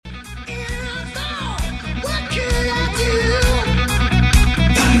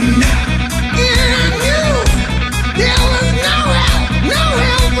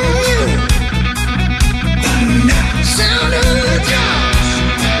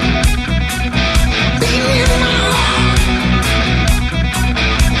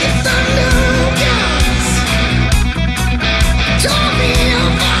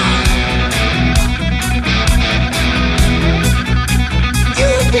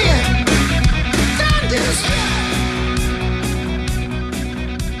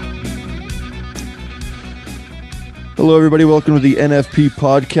Hello, everybody. Welcome to the NFP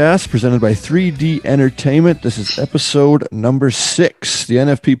podcast presented by 3D Entertainment. This is episode number 6. The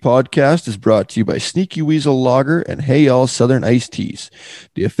NFP podcast is brought to you by Sneaky Weasel Lager and Hey Y'all Southern Iced Teas,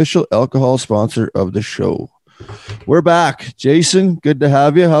 the official alcohol sponsor of the show. We're back. Jason, good to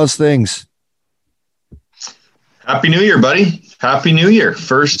have you. How's things? Happy New Year, buddy. Happy New Year.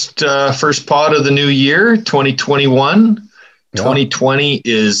 First pod of the new year, 2021. Yeah. 2020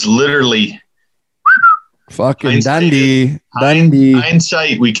 is literally fucking dandy.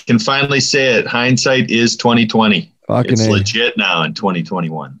 Hindsight, we can finally say it. Hindsight is 2020. It's legit now in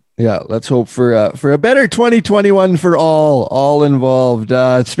 2021. Yeah, let's hope for a better 2021 for all involved.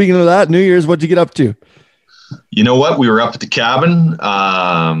 Speaking of that, New Year's, what'd you get up to? You know what? We were up at the cabin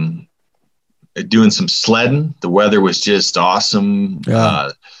doing some sledding. The weather was just awesome.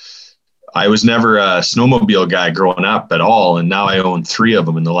 Yeah. I was never a snowmobile guy growing up at all, and now I own 3 of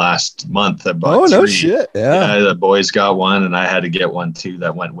them in the last month. I bought 3. No shit. Yeah, the boys got one, and I had to get one too.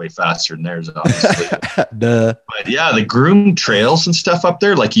 That went way faster than theirs, obviously. But yeah, the groomed trails and stuff up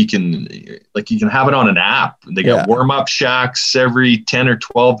there, like you can have it on an app. They got warm-up shacks every 10 or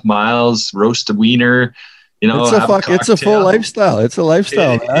 12 miles, roast a wiener. You know, it's a full lifestyle. It's a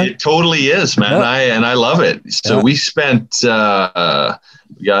lifestyle, man. It totally is, man. Yeah. I love it. So we spent,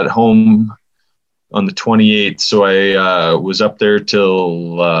 we got home on the 28th. So I was up there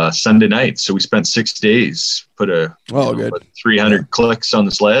till Sunday night. So we spent 6 days, put 300 clicks on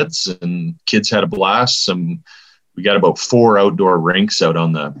the sleds, and kids had a blast. We got about 4 outdoor rinks out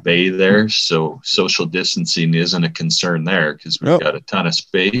on the bay there. So social distancing isn't a concern there because we've got a ton of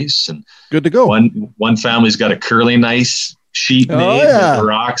space and good to go. One family's got a curling ice sheet made with the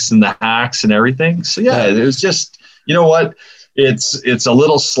rocks and the hacks and everything. So it was just, you know what? It's a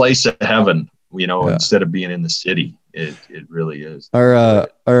little slice of heaven, instead of being in the city. It really is. Our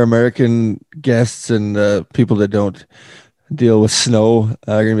American guests and people that don't deal with snow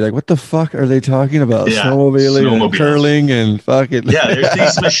are gonna be like, what the fuck are they talking about? Snowmobiling and curling and fucking there's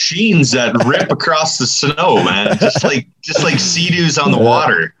these machines that rip across the snow, man, just like Sea-Doos on the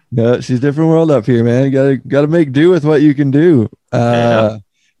water. Yeah, she's a different world up here, man. You gotta make do with what you can do. My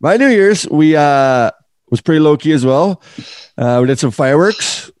New Year's was pretty low-key as well. We did some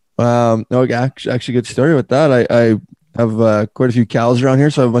fireworks. Actually good story with that. I have quite a few cows around here,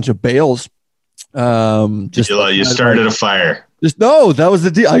 so I have a bunch of bales. You started a fire. That was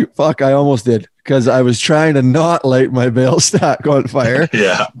the deal. I almost did, because I was trying to not light my bale stack on fire.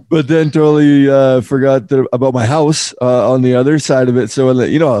 Yeah, but then totally forgot about my house on the other side of it. So when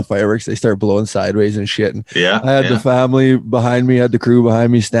the fireworks, they start blowing sideways and shit. And I had the family behind me, had the crew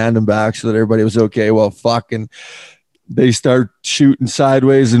behind me standing back so that everybody was okay. Well, fucking they start shooting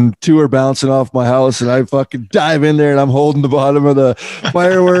sideways and 2 are bouncing off my house, and I fucking dive in there and I'm holding the bottom of the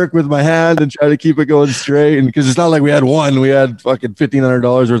firework with my hand and try to keep it going straight. And because it's not like we had one, we had fucking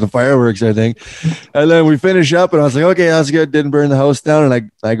 $1,500 worth of fireworks, I think. And then we finish up and I was like, okay, that's good. Didn't burn the house down. And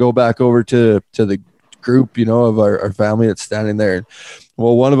I go back over to the group, of our family that's standing there.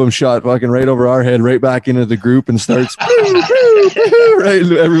 Well, one of them shot fucking right over our head, right back into the group, and starts right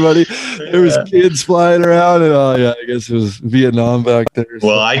into everybody. There was kids flying around, and I guess it was Vietnam back there. So.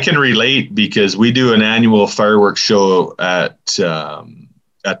 Well, I can relate because we do an annual fireworks show at the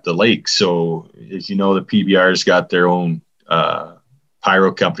lake. So, as you know, the PBR's got their own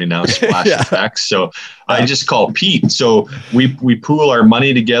pyro company now, Splash Effects. So I just call Pete. So we pool our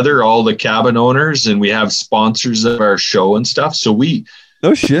money together, all the cabin owners, and we have sponsors of our show and stuff. So we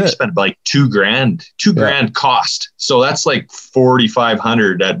spent like $2,000 cost. So that's like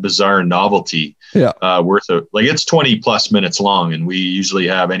 $4,500 at Bizarre Novelty. Worth of, like, it's 20 plus minutes long, and we usually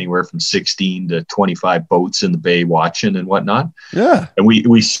have anywhere from 16 to 25 boats in the bay watching and whatnot. And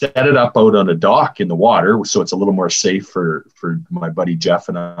we set it up out on a dock in the water, so it's a little more safe for my buddy Jeff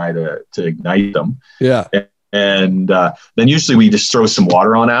and I to ignite them. And then usually we just throw some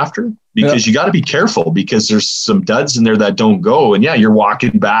water on after, because you got to be careful, because there's some duds in there that don't go. And you're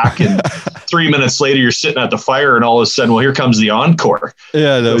walking back and 3 minutes later you're sitting at the fire, and all of a sudden, well, here comes the encore.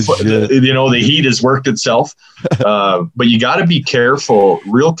 The heat has worked itself. But you got to be careful,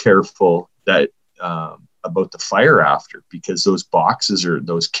 real careful, that about the fire after, because those boxes or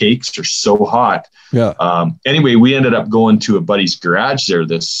those cakes are so hot. Anyway, we ended up going to a buddy's garage there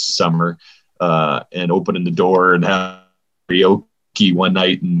this summer, and opening the door and having karaoke one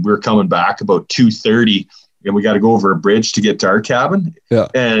night, and we were coming back about 2:30, and we got to go over a bridge to get to our cabin.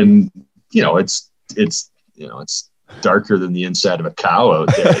 And it's darker than the inside of a cow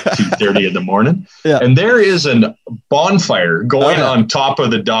out there at 2:30 in the morning. And there is a bonfire going on top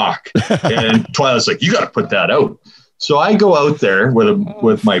of the dock. And Twyla's like, you got to put that out. So I go out there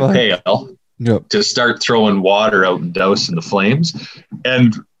with my pail, to start throwing water out and dousing the flames.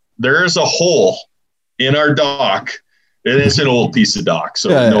 And there's a hole in our dock. It's an old piece of dock, so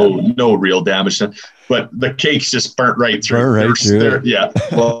no real damage. But the cakes just burnt right through.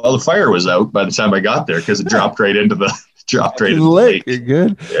 Well, the fire was out by the time I got there because it dropped right into the lake. You're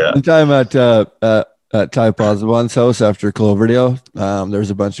good. Yeah. The time at Ty Posabon's house after Cloverdale, there was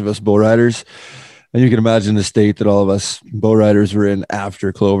a bunch of us bull riders. And you can imagine the state that all of us bow riders were in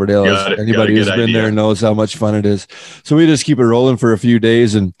after Cloverdale. Anybody who's been there knows how much fun it is. So we just keep it rolling for a few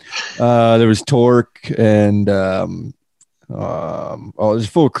days. And there was Torque and there's a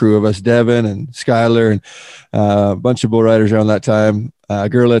full crew of us, Devin and Skylar and a bunch of bull riders around that time.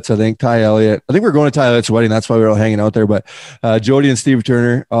 Gerlitz, I think, Ty Elliott. I think we're going to Ty Elliott's wedding. That's why we were all hanging out there. But Jody and Steve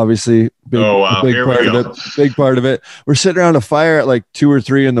Turner, obviously, big part of it. We're sitting around a fire at like 2 or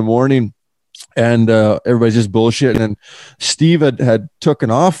 3 in the morning. And everybody's just bullshitting. And Steve had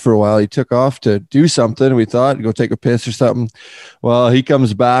taken off for a while. He took off to do something. We thought, go take a piss or something. Well, he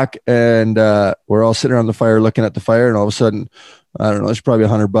comes back and we're all sitting around the fire looking at the fire. And all of a sudden, I don't know, there's probably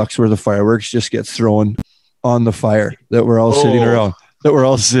 $100 worth of fireworks just gets thrown on the fire that we're all sitting around.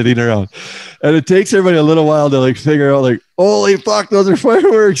 And it takes everybody a little while to like figure out like, holy fuck, those are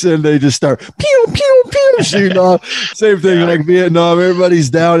fireworks. And they just start pew, pew, pew, shooting off. Same thing like Vietnam.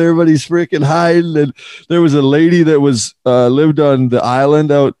 Everybody's down. Everybody's freaking hiding. And there was a lady that was lived on the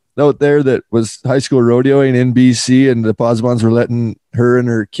island out there that was high school rodeoing in BC. And the Posabons were letting her and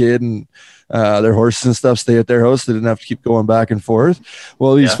her kid and their horses and stuff stay at their house. They didn't have to keep going back and forth.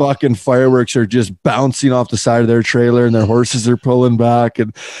 Well, these fucking fireworks are just bouncing off the side of their trailer and their horses are pulling back.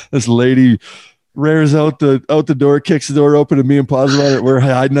 And this lady rears out the door, kicks the door open, and me and Posabon, we're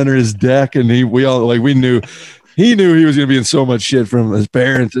hiding under his deck. And we knew he was going to be in so much shit from his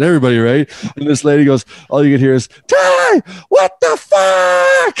parents and everybody, right? And this lady goes, all you could hear is, Ty, what the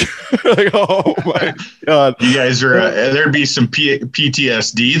fuck? Like, oh my God. You guys are, there'd be some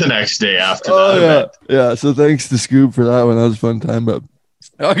PTSD the next day after that. Yeah. So thanks to Scoop for that one. That was a fun time. But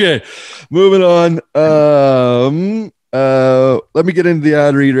okay, moving on. Let me get into the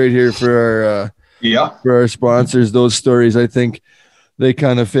ad read right here for our sponsors. Those stories, I think, they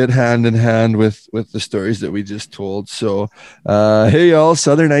kind of fit hand in hand with the stories that we just told. So, hey, y'all,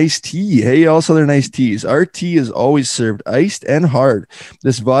 Southern Iced Tea. Hey, y'all, Southern Iced Teas. Our tea is always served iced and hard.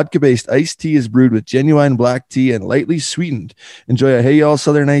 This vodka-based iced tea is brewed with genuine black tea and lightly sweetened. Enjoy a Hey, y'all,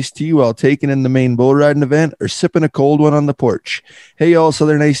 Southern Iced Tea while taking in the main bull riding event or sipping a cold one on the porch. Hey, y'all,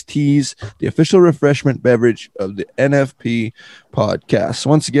 Southern Iced Teas, the official refreshment beverage of the NFP podcast.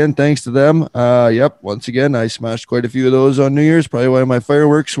 Once again, thanks to them. Once again, I smashed quite a few of those on New Year's. Probably why my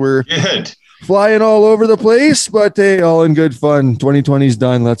fireworks were flying all over the place, but hey, all in good fun. 2020's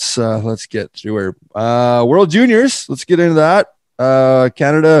done. Let's get through our World Juniors. Let's get into that.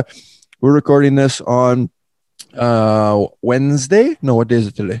 Canada, we're recording this on Wednesday. No, what day is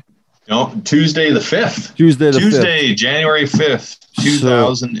it today? No, Tuesday the 5th. Tuesday, January 5th,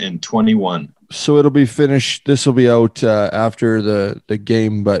 2021. So it'll be finished. This will be out after the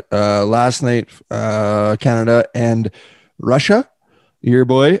game. But last night, Canada and Russia, your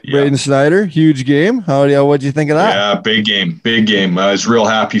boy, Braden Snyder, huge game. What'd you think of that? Yeah, big game. I was real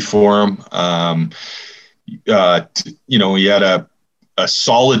happy for him. He had a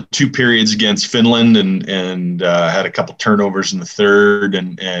solid 2 periods against Finland and had a couple turnovers in the third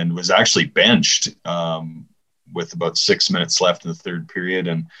and was actually benched with about 6 minutes left in the third period.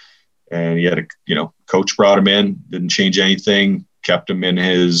 And he had coach brought him in, didn't change anything, kept him in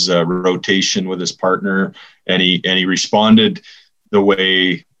his rotation with his partner. And he responded the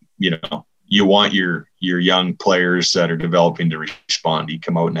way, you want your young players that are developing to respond. He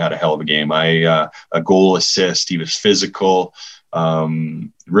come out and had a hell of a game. A goal assist. He was physical,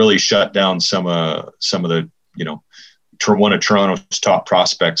 really shut down some of the, one of Toronto's top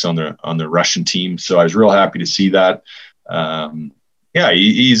prospects on the Russian team. So I was real happy to see that.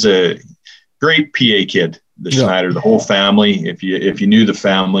 He's a great PA kid, the Schneider, the whole family. If you knew the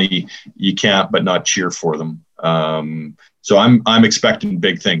family, you can't but not cheer for them. So I'm expecting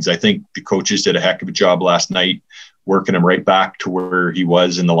big things. I think the coaches did a heck of a job last night, working him right back to where he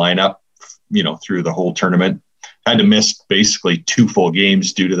was in the lineup, through the whole tournament. Had to miss basically 2 full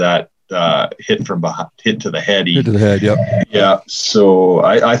games due to that hit to the head. Hit to the head, yep. Yeah. So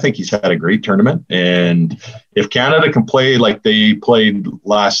I think he's had a great tournament. And if Canada can play like they played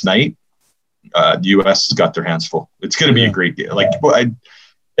last night, the U.S. has got their hands full. It's going to be a great game.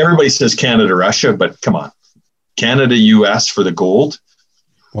 Everybody says Canada, Russia, but come on. Canada, U.S. for the gold.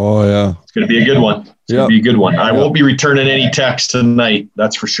 Oh, yeah. It's going to be a good one. It's going to be a good one. I won't be returning any text tonight.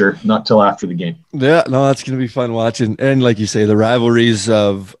 That's for sure. Not till after the game. Yeah, no, that's going to be fun watching. And like you say, the rivalries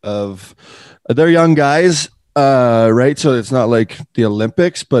of they're young guys, right? So it's not like the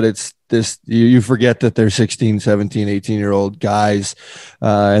Olympics, but it's this, you forget that they're 16, 17, 18-year-old guys,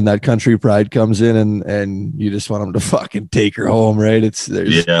 and that country pride comes in, and you just want them to fucking take her home, right?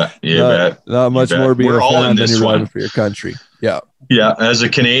 There's not much more being a fan than you're riding for your country. Yeah. Yeah. As a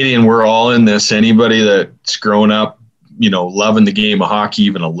Canadian, we're all in this. Anybody that's grown up, loving the game of hockey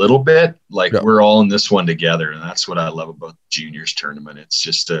even a little bit, we're all in this one together. And that's what I love about the juniors tournament. It's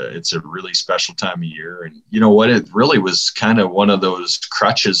just it's a really special time of year. And you know what? It really was kind of one of those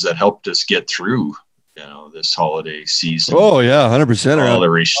crutches that helped us get through, this holiday season. Oh yeah. 100%. All the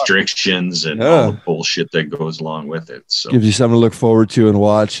restrictions and all the bullshit that goes along with it. So gives you something to look forward to and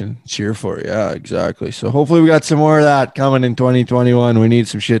watch and cheer for. Yeah, exactly. So hopefully we got some more of that coming in 2021. We need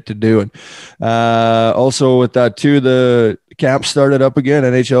some shit to do. And also with that too, the camp started up again.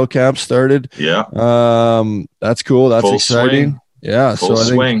 NHL camp started. Yeah. That's cool. That's full exciting. Swing. Yeah. Full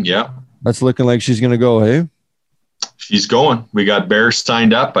swing. Yeah. That's looking like she's going to go. Hey, she's going. We got Bear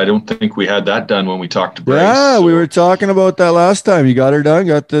signed up. I don't think we had that done when we talked to Bryce. Yeah, we were talking about that last time. You got her done?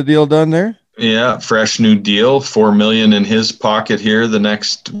 Got the deal done there? Yeah, fresh new deal. $4 million in his pocket here.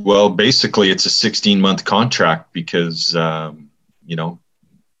 Basically it's a 16-month contract because he'll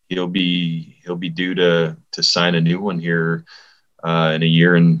be due to sign a new one here in a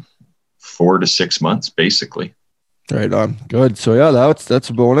year and 4 to 6 months, basically. Right on. Good. So yeah, that's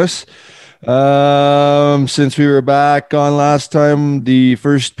a bonus. Since we were back on last time, the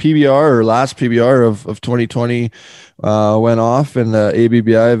first PBR or last PBR of 2020 went off in the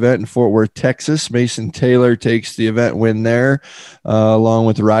ABBI event in Fort Worth, Texas. Mason Taylor takes the event win there, along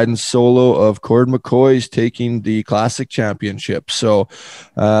with riding solo of Cord McCoy's taking the Classic Championship. So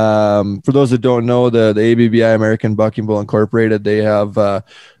for those that don't know, the ABBI, American Bucking Bull Incorporated, they have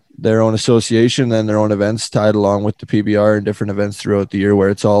their own association and their own events tied along with the PBR and different events throughout the year, where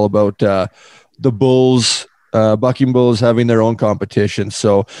it's all about the bulls, bucking bulls having their own competition.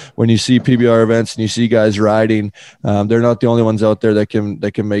 So when you see PBR events and you see guys riding, they're not the only ones out there that can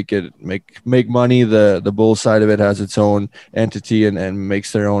make money. The bull side of it has its own entity and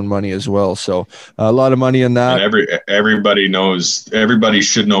makes their own money as well. So a lot of money in that. And everybody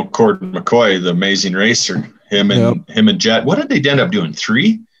should know Cord McCoy, the amazing racer. Him and Jet. What did they end up doing?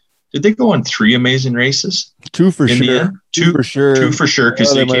 3? Did they go on 3 amazing races? 2 for sure. 2 for sure. 2 for sure,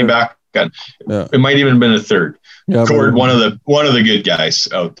 because they came back. It might even have been a 3rd. Yeah, Cord, one of the good guys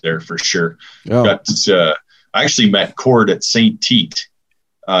out there for sure. Yeah. I actually met Cord at St. Tite.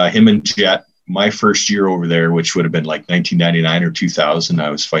 Him and Jet, my first year over there, which would have been like 1999 or 2000. I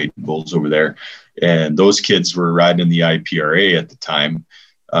was fighting bulls over there, and those kids were riding in the IPRA at the time.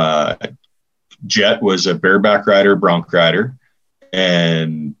 Jet was a bareback rider, bronc rider,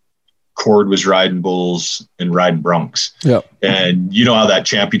 and Cord was riding bulls and riding broncs. Yeah. And you know how that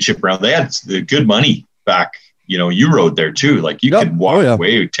championship round, they had the good money back. You rode there too. Like you could walk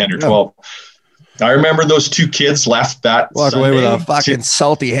away 10 or 12. I remember those 2 kids left that walk Sunday away with a fucking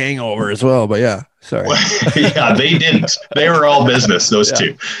salty hangover as well. But yeah, sorry. Yeah, they didn't. They were all business, those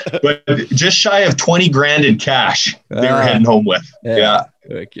 2. But just shy of 20 grand in cash they were heading home with. Yeah.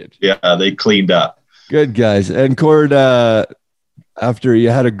 Yeah, they cleaned up. Good guys. And Cord, after you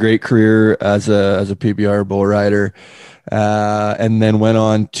had a great career as a PBR bull rider, and then went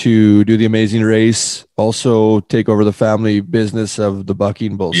on to do the Amazing Race, also take over the family business of the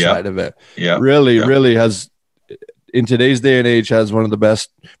bucking bull side of it. Yeah, really has, in today's day and age, has one of the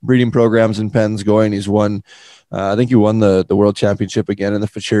best breeding programs and pens going. He's won, I think he won the world championship again in the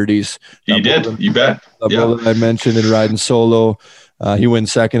futurities. He did. You bet. The bull that I mentioned in riding solo, he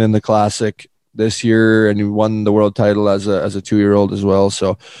wins 2nd in the Classic this year, and he won the world title as a 2-year-old as well.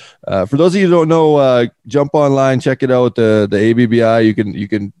 So for those of you who don't know, jump online, check it out, the ABBI. You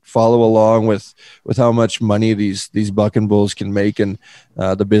can follow along with how much money these bucking bulls can make, and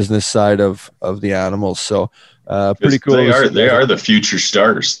the business side of the animals. So pretty cool. They are the future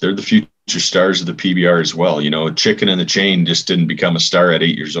stars. They're the future stars of the PBR as well. Chicken in the chain just didn't become a star at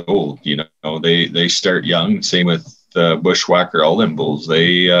 8 years old. They start young. Same with Bushwhacker, all them bulls.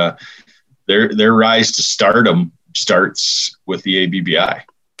 Their rise to stardom starts with the ABBI.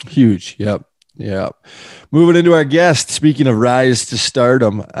 Huge. Yep. Moving into our guest, speaking of rise to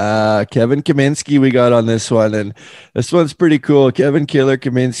stardom, Kevin Kaminski we got on this one, and this one's pretty cool. Kevin Killer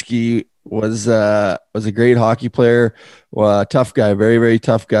Kaminski was a great hockey player, tough guy, very, very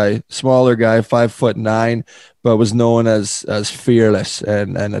tough guy, smaller guy, 5'9", but was known as fearless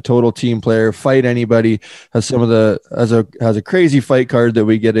and a total team player, fight anybody, has a crazy fight card that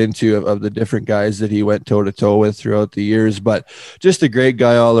we get into of the different guys that he went toe to toe with throughout the years, but just a great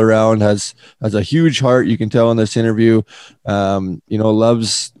guy all around, has a huge heart. You can tell in this interview,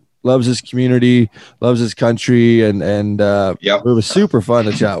 loves loves his community, loves his country, and it was super fun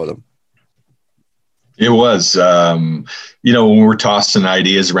to chat with him. It was, when we're tossing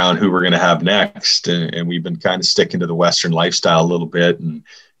ideas around who we're going to have next, and we've been kind of sticking to the Western lifestyle a little bit, and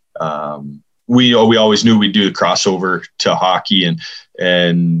we always knew we'd do the crossover to hockey,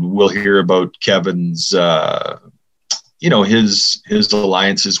 and we'll hear about Kevin's, his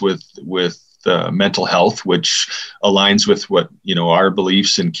alliances with mental health, which aligns with what, our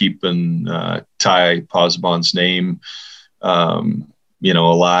beliefs in keeping Ty Pozzebon's name,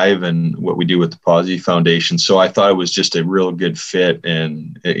 alive, and what we do with the Posse Foundation. So I thought it was just a real good fit.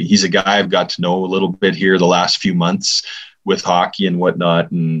 And he's a guy I've got to know a little bit here the last few months with hockey and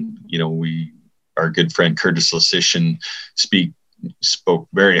whatnot. And, our good friend Curtis Lasician spoke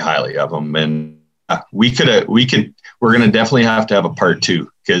very highly of him. And we're going to definitely have to have a part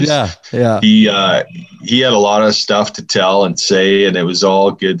 2, because he had a lot of stuff to tell and say, and it was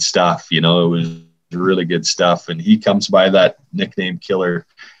all good stuff. It was really good stuff, and he comes by that nickname Killer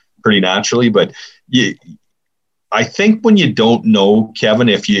pretty naturally. But I think when you don't know Kevin,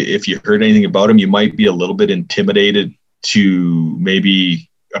 if you heard anything about him, you might be a little bit intimidated to maybe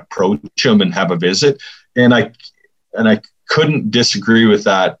approach him and have a visit. And I couldn't disagree with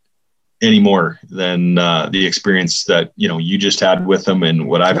that any more than the experience that you just had with him, and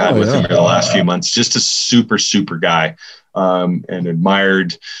what I've had with him in the last few months. Just a super, super guy, and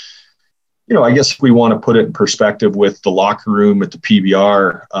admired. I guess if we want to put it in perspective with the locker room at the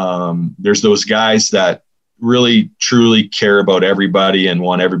PBR, there's those guys that really truly care about everybody and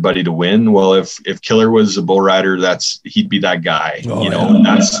want everybody to win. Well, if Killer was a bull rider, he'd be that guy. And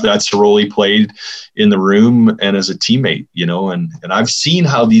that's the role he played in the room and as a teammate. And I've seen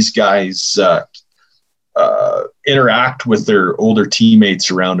how these guys interact with their older teammates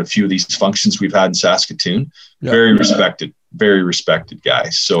around a few of these functions we've had in Saskatoon. Very respected guy.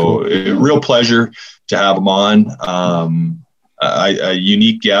 So a real pleasure to have him on. A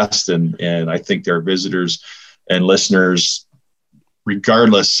unique guest, and I think their visitors and listeners,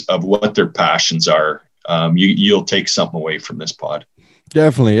 regardless of what their passions are, you'll take something away from this pod.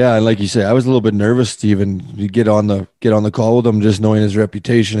 Definitely, yeah. And like you say, I was a little bit nervous to even get on the call with him, just knowing his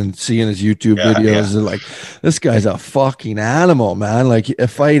reputation and seeing his YouTube videos. And like, this guy's a fucking animal, man. Like,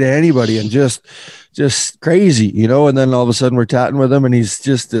 fight anybody and just crazy, And then all of a sudden we're chatting with him, and he's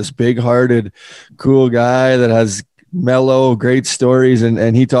just this big-hearted, cool guy that has mellow, great stories,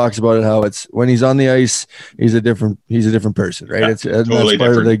 and he talks about it, how it's when he's on the ice, he's a different person, right? It's totally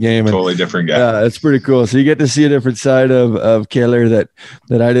part of the game, and totally different guy. Yeah, it's pretty cool. So you get to see a different side of Killer that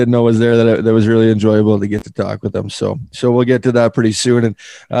I didn't know was there, that was really enjoyable to get to talk with him. So we'll get to that pretty soon. And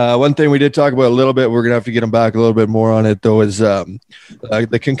one thing we did talk about a little bit, we're gonna have to get him back a little bit more on it though, is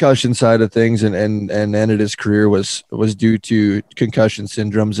the concussion side of things, and ended his career was due to concussion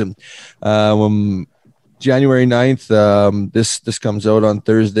syndromes. And when January 9th, this comes out on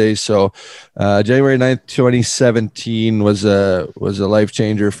Thursday. So January 9th, 2017 was a life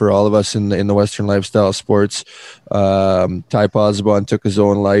changer for all of us in the Western lifestyle sports. Ty Pozzebon took his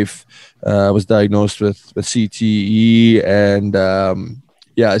own life, was diagnosed with CTE, and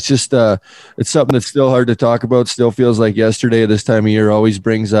it's just it's something that's still hard to talk about. Still feels like yesterday. This time of year always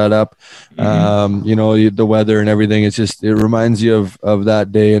brings that up. The weather and everything. It reminds you of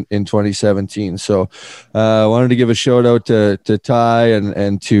that day in 2017. So I wanted to give a shout out to Ty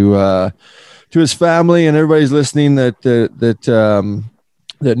and to his family and everybody's listening that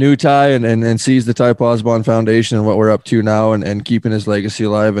knew Ty and sees the Ty Pozzebon Foundation and what we're up to now, and keeping his legacy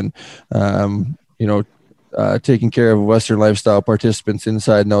alive, and taking care of Western lifestyle participants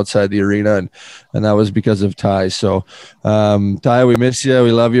inside and outside the arena. And that was because of Ty. So Ty, we miss you.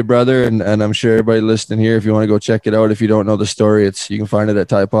 We love you, brother. And I'm sure everybody listening here, if you want to go check it out, if you don't know the story, you can find it at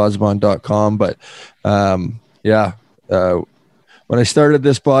typozzebon.com. But when I started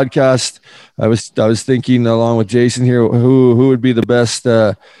this podcast, I was thinking, along with Jason here, who would be the best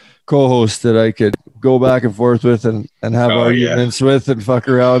co-host that I could go back and forth with and have arguments with and fuck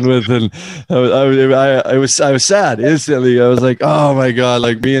around with. And I was sad instantly. I was like, oh my God,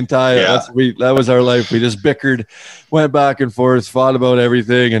 like me and Ty, that was our life. We just bickered, went back and forth, fought about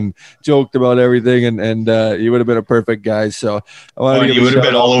everything and joked about everything. And you would have been a perfect guy. So you would have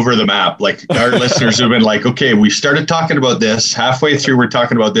been all over the map. Like, our listeners would have been like, okay, we started talking about this, halfway through we're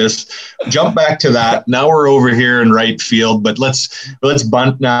talking about this, jump back to that. Now we're over here in right field, but let's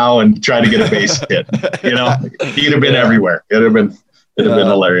bunt now and try to get a base hit. He'd have been everywhere. It'd have been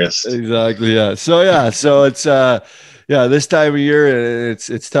hilarious. Exactly. Yeah. So it's this time of year,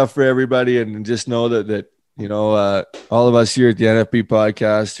 it's tough for everybody, and just know that all of us here at the NFB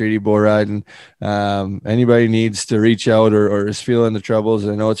podcast, 3D Bull Riding, anybody needs to reach out or is feeling the troubles.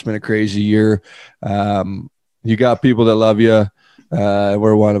 I know it's been a crazy year. You got people that love you.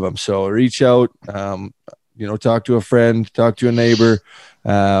 We're one of them. So reach out, talk to a friend, talk to a neighbor,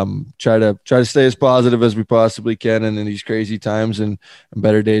 try to stay as positive as we possibly can. And in these crazy times and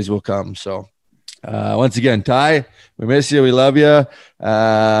better days will come. So once again, Ty, we miss you. We love you.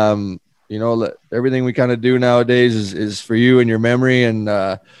 Everything we kind of do nowadays is for you and your memory, and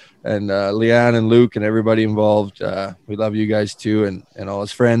Leanne and Luke and everybody involved. We love you guys too, and all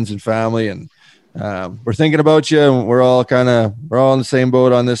his friends and family. And we're thinking about you, and we're all in the same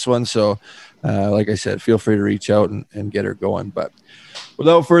boat on this one. So, like I said, feel free to reach out and get her going. But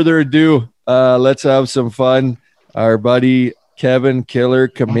without further ado, let's have some fun. Our buddy Kevin Killer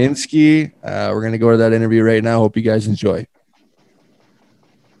Kaminski. We're going to go to that interview right now. Hope you guys enjoy.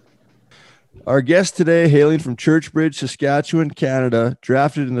 Our guest today, hailing from Churchbridge, Saskatchewan, Canada,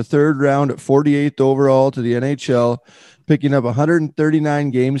 drafted in the 3rd round at 48th overall to the NHL, picking up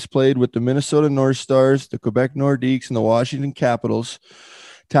 139 games played with the Minnesota North Stars, the Quebec Nordiques, and the Washington Capitals,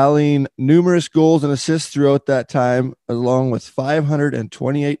 tallying numerous goals and assists throughout that time, along with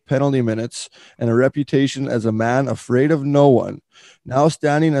 528 penalty minutes and a reputation as a man afraid of no one. Now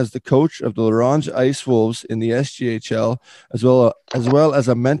standing as the coach of the Larange Ice Wolves in the SGHL, as well as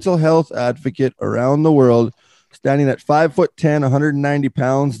a mental health advocate around the world, standing at 5'10", 190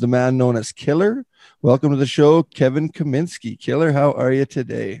 pounds, the man known as Killer. Welcome to the show, Kevin Kaminski. Killer, how are you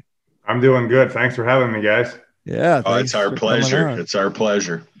today? I'm doing good. Thanks for having me, guys. Yeah. It's our pleasure. It's our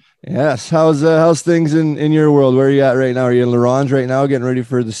pleasure. Yes. How's things in your world? Where are you at right now? Are you in Larange right now getting ready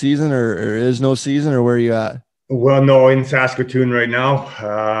for the season, or is no season, or where are you at? Well, no, in Saskatoon right now.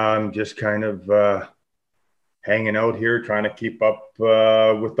 I'm just kind of hanging out here, trying to keep up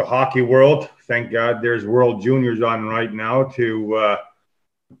with the hockey world. Thank God there's World Juniors on right now to,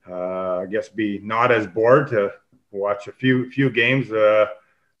 I guess, be not as bored to watch a few games.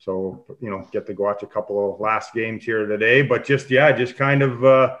 So, get to watch a couple of last games here today. But just kind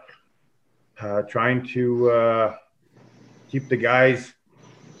of trying to keep the guys,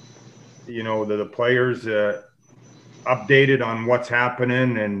 the players updated on what's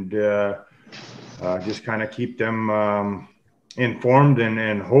happening, and just kind of keep them informed.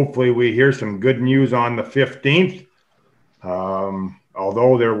 And hopefully we hear some good news on the 15th.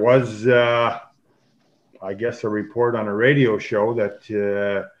 Although there was, I guess, a report on a radio show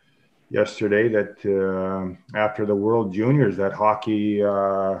that yesterday that after the World Juniors that Hockey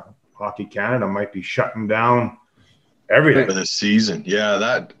Canada might be shutting down everything for the season.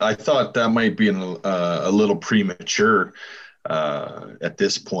 Yeah, I thought that might be a little premature at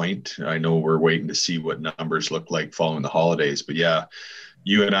this point. I know we're waiting to see what numbers look like following the holidays, but yeah,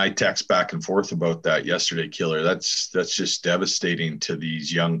 you and I text back and forth about that yesterday, Killer. That's just devastating to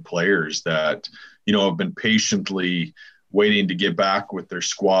these young players that have been patiently waiting to get back with their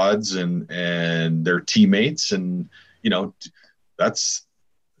squads and their teammates, and that's.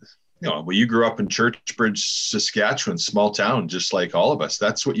 Well, you grew up in Churchbridge, Saskatchewan, small town, just like all of us.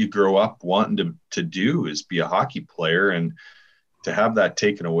 That's what you grow up wanting to do, is be a hockey player, and to have that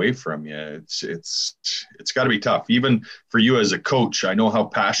taken away from you, it's got to be tough. Even for you as a coach, I know how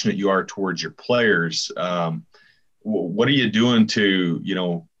passionate you are towards your players. What are you doing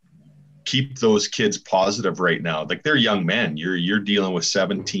to, keep those kids positive right now? Like, they're young men. You're dealing with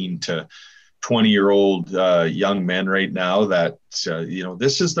 17 to 20-year-old young men right now that,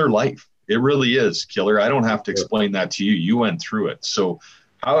 this is their life. It really is, Killer. I don't have to explain that to you. You went through it. So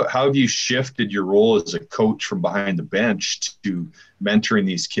how have you shifted your role as a coach from behind the bench to mentoring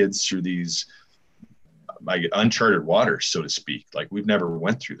these kids through these uncharted waters, so to speak? Like, we've never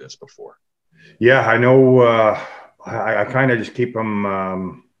went through this before. Yeah, I know. I kind of just keep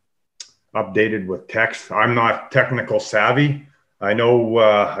them updated with text. I'm not technical savvy. I know,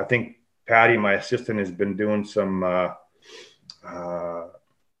 I think Patty, my assistant, has been doing some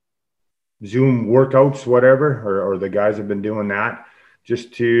Zoom workouts, whatever, or the guys have been doing that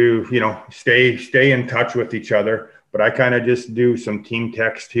just to, stay in touch with each other. But I kind of just do some team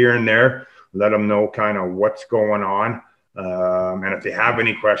text here and there, let them know kind of what's going on. And if they have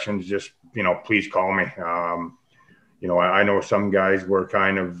any questions, just, please call me. I know some guys were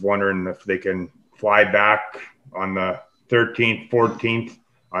kind of wondering if they can fly back on the 13th, 14th.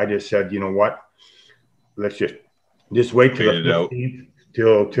 I just said, you know what? Let's just wait till the 15th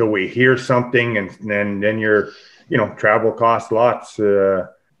till we hear something, and then your travel costs lots, and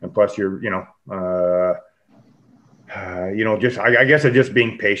plus you're just I guess it's just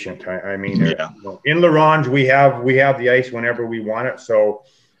being patient. I mean, in Larange we have the ice whenever we want it, so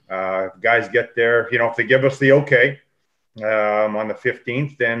If guys get there, if they give us the okay on the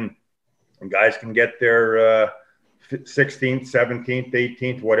 15th, then guys can get there 16th, 17th,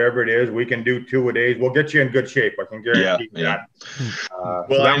 18th, whatever it is. We can do 2-a-days. We'll get you in good shape. I can guarantee that. Well,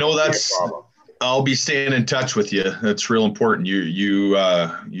 so I know that's. I'll be staying in touch with you. That's real important.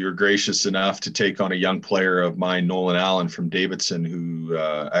 You're gracious enough to take on a young player of mine, Nolan Allen from Davidson, who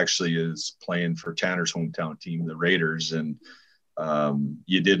actually is playing for Tanner's hometown team, the Raiders. And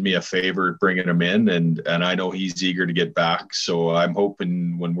you did me a favor bringing him in, and I know he's eager to get back. So I'm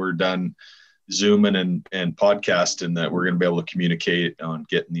hoping when we're done Zooming and podcasting that we're going to be able to communicate on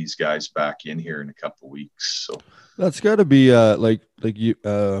getting these guys back in here in a couple of weeks. So that's got to be like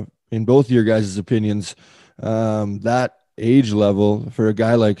you in both of your guys' opinions, that age level for a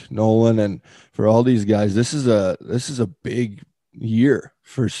guy like Nolan and for all these guys, this is a big year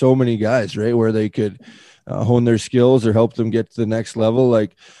for so many guys, right? Where they could hone their skills or help them get to the next level.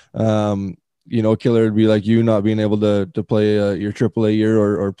 Like, Killer would be like you not being able to play your AAA year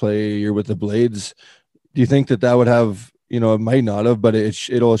or play a year with the Blades. Do you think that would have, it might not have, but it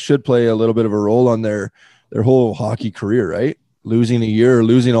should play a little bit of a role on their whole hockey career, right? Losing a year or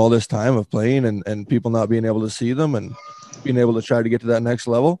losing all this time of playing and people not being able to see them and being able to try to get to that next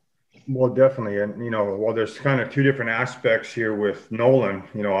level? Well, definitely. And, there's kind of two different aspects here with Nolan.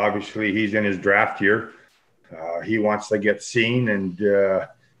 Obviously he's in his draft year. He wants to get seen and, and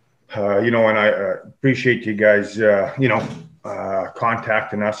I appreciate you guys,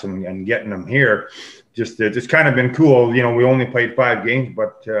 contacting us and getting them here. It's kind of been cool. We only played 5 games,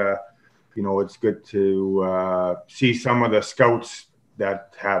 but, it's good to see some of the scouts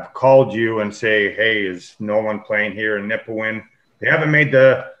that have called you and say, hey, is Nolan playing here in Nipawin? They haven't made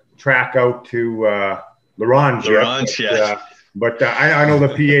the track out to Laurent yet. But I know the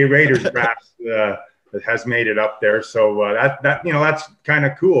PA Raiders draft has made it up there. So that's kind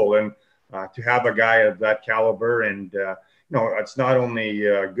of cool. And to have a guy of that caliber and, it's not only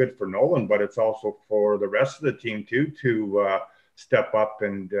good for Nolan, but it's also for the rest of the team too, to step up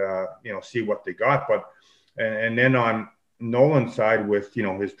and, see what they got. But, and then on Nolan's side with,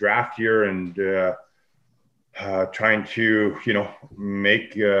 his draft year and trying to,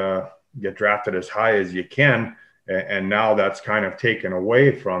 get drafted as high as you can. And now that's kind of taken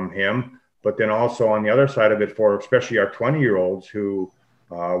away from him. But then also on the other side of it for especially our 20-year-olds who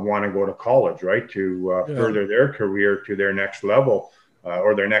want to go to college, right, to further their career to their next level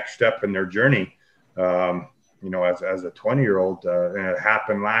or their next step in their journey. As a 20-year-old, and it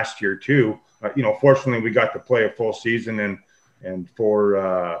happened last year too. Fortunately, we got to play a full season and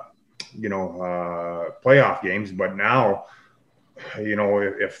for playoff games. But now,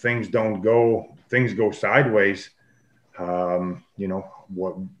 if things go sideways,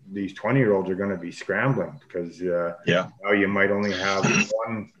 what these 20-year-olds are going to be scrambling because now you might only have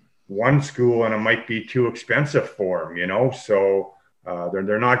one school and it might be too expensive for them, so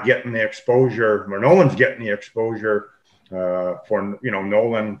they're not getting the exposure, or no one's getting the exposure for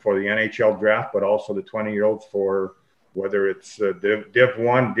Nolan for the NHL draft, but also the 20-year-olds for whether it's Div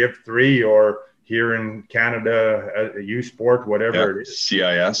 1, Div 3, or here in Canada, U Sport, whatever it is.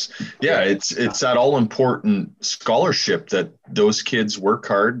 CIS. Yeah, it's that all important scholarship that those kids work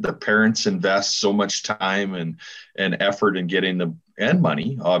hard. The parents invest so much time and effort in getting them, and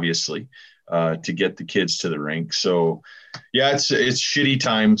money, obviously, to get the kids to the rink. So yeah, it's shitty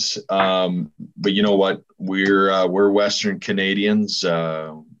times. But you know what? We're Western Canadians.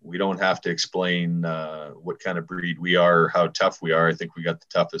 We don't have to explain what kind of breed we are, or how tough we are. I think we got the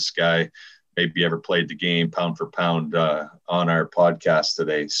toughest guy maybe ever played the game pound for pound on our podcast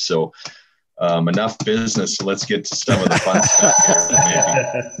today. So enough business. Let's get to some of the fun stuff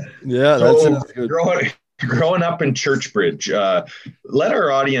here, maybe. Yeah, that's good. Growing up in Churchbridge, let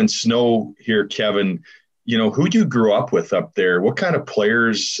our audience know here, Kevin, who you grew up with up there. What kind of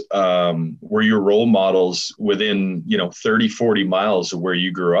players were your role models within, 30, 40 miles of where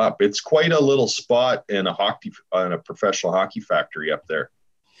you grew up? It's quite a little spot in a professional hockey factory up there.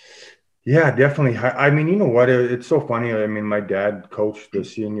 Yeah, definitely. I mean, you know what? It's so funny. I mean, my dad coached the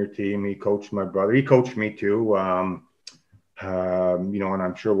senior team. He coached my brother. He coached me too. And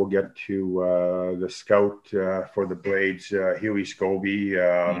I'm sure we'll get to the scout for the Blades, Huey Scobie,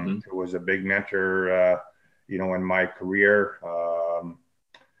 who was a big mentor, in my career.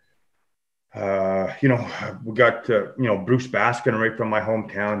 We got, Bruce Baskin right from my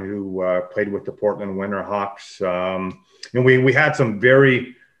hometown who played with the Portland Winterhawks. We had some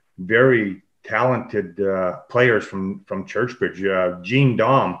very, very talented players from Churchbridge, Gene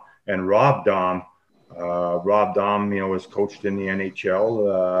Dom and Rob Dom. Rob Dom, was coached in the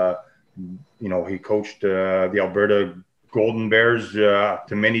NHL. He coached the Alberta Golden Bears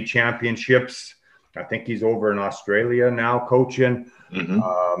to many championships. I think he's over in Australia now coaching.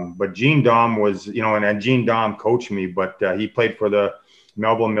 Mm-hmm. But Gene Dom was, and Gene Dom coached me, but he played for the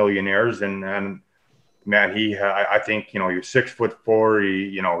Melbourne Millionaires, and man, I think, he was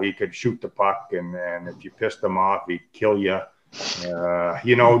 6'4". He could shoot the puck, and if you pissed him off, he'd kill you.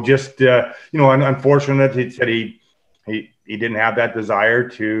 Unfortunate. He said he didn't have that desire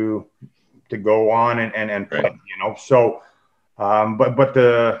to go on and play, right. So, and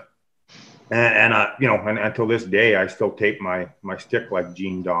until this day, I still tape my stick like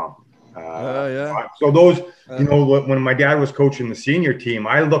Gene Dom. Yeah. So those, when my dad was coaching the senior team,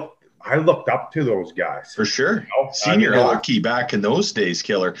 I looked up to those guys. For sure. Senior hockey back in those days,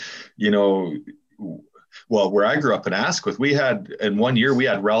 Killer. Well, where I grew up in Asquith, in 1 year, we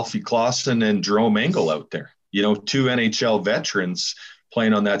had Ralphie Clausen and Jerome Engel out there. 2 NHL veterans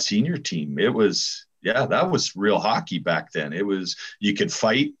playing on that senior team. It was, that was real hockey back then. It was, you could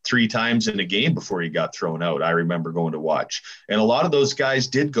fight 3 times in a game before you got thrown out. I remember going to watch. And a lot of those guys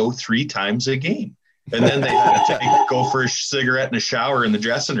did go 3 times a game. And then they had to go for a cigarette and a shower in the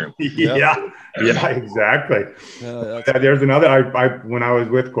dressing room. Yeah, exactly. There's another. When I was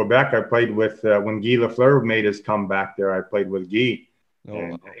with Quebec, I played with when Guy Lafleur made his comeback there. I played with Guy.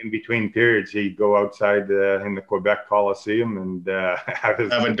 And in between periods, he'd go outside in the Quebec Coliseum and have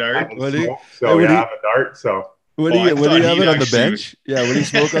a dart. Have a dart. So. Would he have it on the bench? Yeah, would he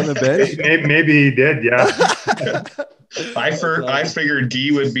smoke on the bench? Maybe he did. Yeah. I figured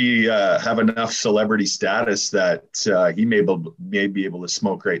D would be have enough celebrity status that he may be able to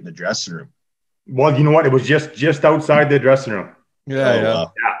smoke right in the dressing room. Well, you know what? It was just outside the dressing room. Yeah.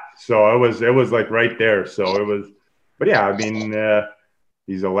 So it was like right there. So it was, but yeah, I mean,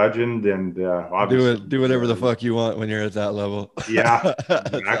 he's a legend, and obviously do whatever the fuck you want when you're at that level. Yeah,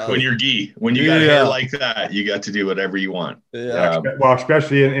 exactly. When you're Guy, when you got hair like that, you got to do whatever you want. Yeah. Well,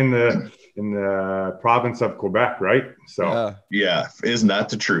 especially in the province of Quebec, right? So isn't that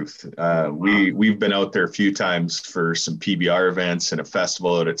the truth? We've been out there a few times for some PBR events and a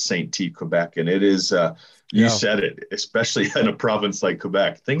festival out at Saint T, Quebec, and it is you said it, especially in a province like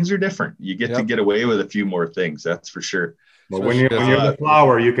Quebec, things are different. You get to get away with a few more things, that's for sure. But when you're the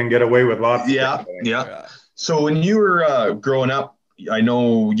flower, you can get away with lots of things. Yeah. So when you were growing up, I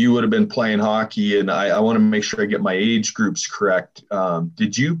know you would have been playing hockey, and I want to make sure I get my age groups correct.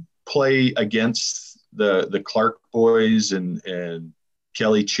 Did you play against the Clark boys and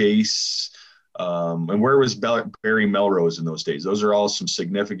Kelly Chase? And where was Barry Melrose in those days? Those are all some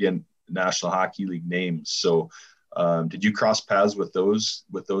significant National Hockey League names. So did you cross paths with those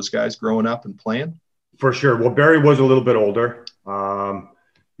guys growing up and playing? For sure. Well, Barry was a little bit older, and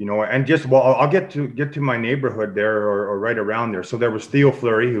I'll get to my neighborhood there or right around there. So there was Theo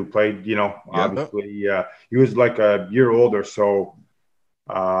Fleury, who played, obviously he was like a year older. So,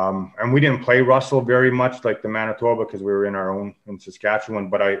 and we didn't play Russell very much, like the Manitoba, because we were in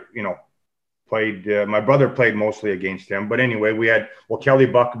Saskatchewan, but I played, my brother played mostly against him. But anyway, we had, Kelly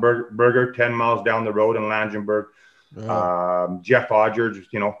Buckberger 10 miles down the road in Langenburg, Jeff Odgers,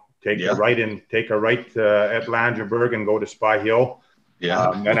 take a right at Langenburg and go to Spy Hill.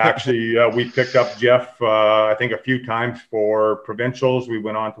 And actually, we picked up Jeff, I think, a few times for provincials. We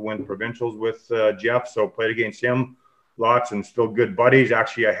went on to win provincials with Jeff, so played against him lots and still good buddies.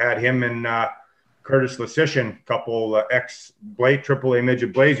 Actually, I had him and Curtis Lesician, couple AAA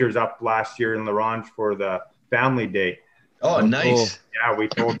Midget Blazers up last year in La Ronge for the family day. Oh, nice. Cool. Yeah, we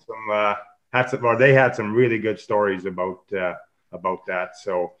told they had some really good stories about that.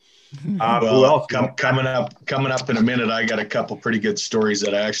 So who else? Coming up in a minute, I got a couple pretty good stories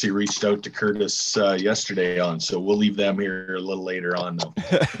that I actually reached out to Curtis yesterday on, so we'll leave them here a little later on though.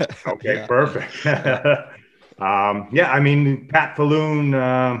 Okay, perfect. I mean, Pat Falloon,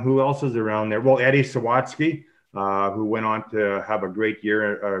 who else is around there? Well, Eddie Sawatsky, who went on to have a great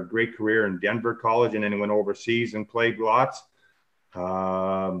career in Denver College, and then he went overseas and played lots.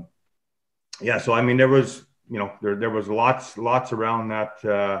 So I mean, there was there was lots around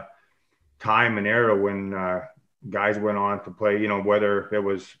that time and era when guys went on to play, whether it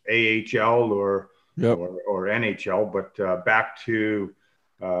was AHL or NHL, but back to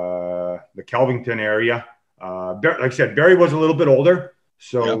the Kelvington area. Like I said, Barry was a little bit older,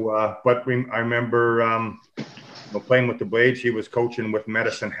 so but I remember playing with the Blades. He was coaching with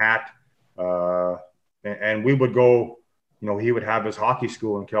Medicine Hat, and we would go. He would have his hockey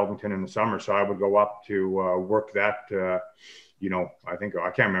school in Kelvington in the summer, so I would go up to work that. I think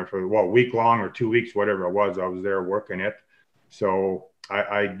I can't remember for a week long or 2 weeks, whatever it was. I was there working it, so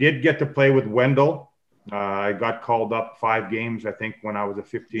I did get to play with Wendell. I got called up 5 games, I think, when I was a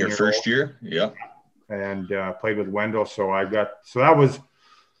 15-year-old. Your first year, yeah. and played with Wendell. So that was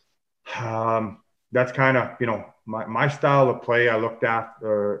that's kind of, my style of play. I looked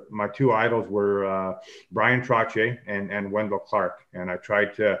after my two idols were Brian Trottier and Wendell Clark, and I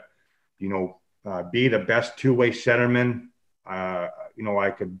tried to, be the best two-way centerman I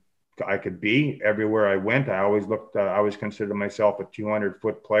could be everywhere I went. I always considered myself a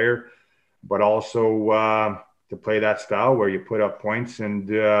 200-foot player, but also to play that style where you put up points and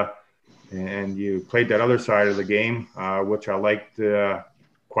you played that other side of the game, which I liked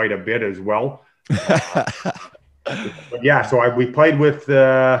quite a bit as well. But yeah, so we played with,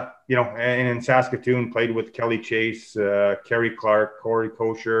 and in Saskatoon, played with Kelly Chase, Kerry Clark, Corey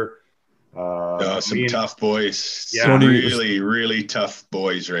Kosher. Some tough boys. Yeah, really, really tough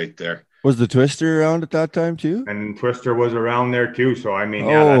boys right there. Was the Twister around at that time too? And Twister was around there too. So I mean,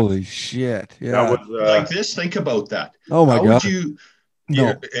 holy shit! Yeah, that was like this. Think about that. Oh my God!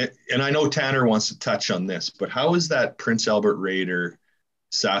 And I know Tanner wants to touch on this, but how is that Prince Albert Raider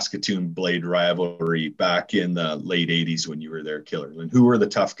Saskatoon Blade rivalry back in the late 80s when you were there, Killerland? Who were the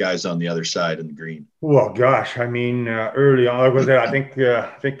tough guys on the other side in the green? Well, gosh, I mean, early on, I think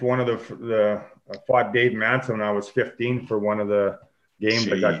one of the fought Dave Manson when I was 15 for one of the games.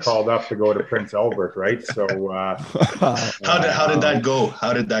 Jeez. I got called up to go to Prince Albert, right? So how did that go?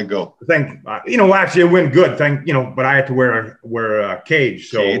 How did that go? I think actually it went good. But I had to wear a cage.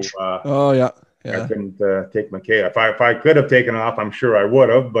 So yeah. I couldn't take my cage. If I could have taken off, I'm sure I would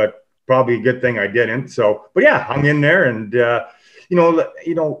have, but probably a good thing I didn't. So, but yeah, hung in there, and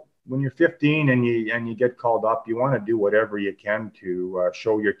when you're 15 and you get called up, you want to do whatever you can to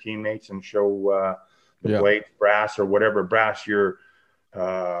show your teammates and show the Blades brass or whatever brass you're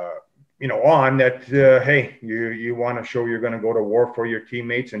on that. Hey, you want to show you're going to go to war for your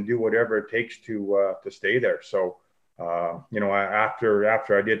teammates and do whatever it takes to stay there. So.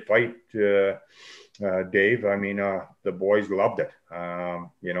 After I did fight Dave, I mean, the boys loved it,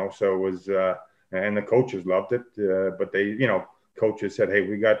 so it was, and the coaches loved it, but they, coaches said, hey,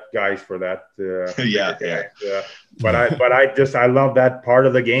 we got guys for that. But I love that part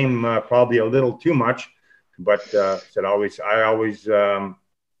of the game, probably a little too much, but I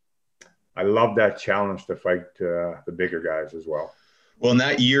love that challenge to fight the bigger guys as well. Well, in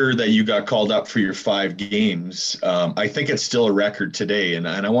that year that you got called up for your 5 games, I think it's still a record today. And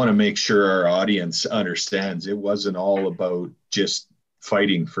I want to make sure our audience understands it wasn't all about just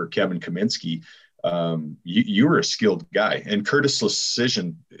fighting for Kevin Kaminski. You were a skilled guy. And Curtis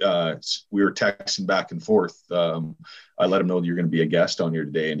Lecision, we were texting back and forth. I let him know that you're going to be a guest on here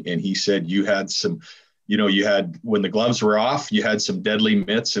today. And he said you had some, when the gloves were off, you had some deadly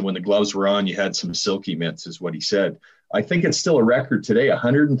mitts. And when the gloves were on, you had some silky mitts, is what he said. I think it's still a record today,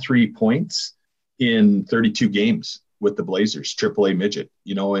 103 points in 32 games with the Blazers, AAA midget,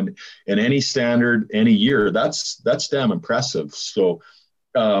 and any standard, any year, that's damn impressive. So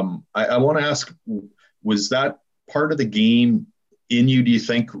I want to ask, was that part of the game in you, do you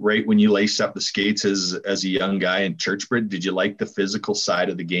think, right when you laced up the skates as a young guy in Churchbridge? Did you like the physical side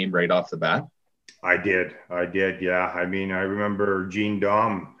of the game right off the bat? I did. Yeah. I mean, I remember Gene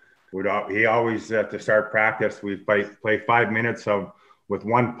Dom, he always to start practice, we'd play 5 minutes with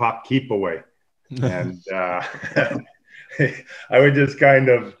one puck keep away. And I would just kind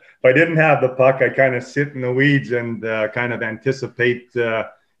of, if I didn't have the puck, I kind of sit in the weeds and kind of anticipate,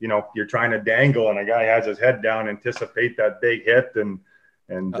 you're trying to dangle and a guy has his head down, anticipate that big hit. And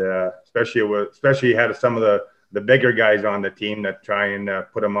especially had some of the bigger guys on the team that try and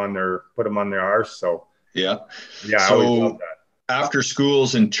put them on their arse. So yeah. So, I always loved that. After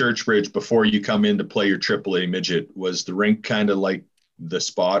schools in Churchbridge, before you come in to play your AAA midget, was the rink kind of like the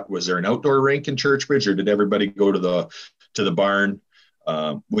spot? Was there an outdoor rink in Churchbridge, or did everybody go to the barn,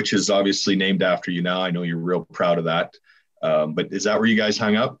 which is obviously named after you now? I know you're real proud of that. But is that where you guys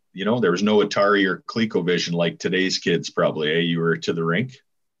hung up? There was no Atari or ColecoVision like today's kids probably. You were to the rink.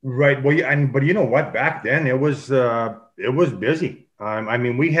 Right. Well, but you know what? Back then it was busy. I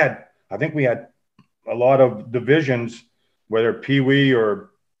mean, I think we had a lot of divisions, whether Pee Wee or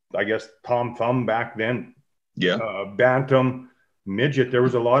I guess Tom Thumb back then. Yeah. Bantam, midget. There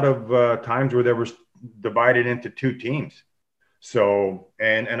was a lot of times where there was divided into 2 teams. So,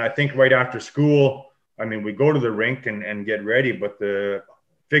 and I think right after school, I mean, we go to the rink and get ready, but the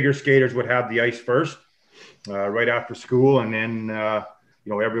figure skaters would have the ice first, right after school. And then,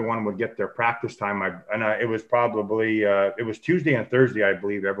 everyone would get their practice time. It was probably, it was Tuesday and Thursday, I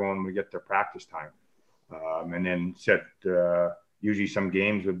believe everyone would get their practice time. And then usually some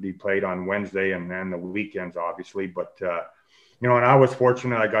games would be played on Wednesday and then the weekends, obviously. But, and I was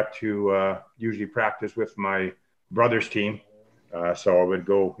fortunate. I got to usually practice with my brother's team. So I would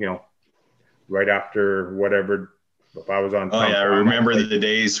go, right after whatever. If I was on. Oh yeah, I remember the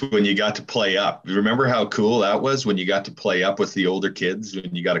days when you got to play up. You remember how cool that was when you got to play up with the older kids,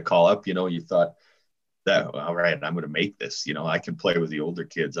 when you got to call up, you thought that, all right, I'm going to make this, I can play with the older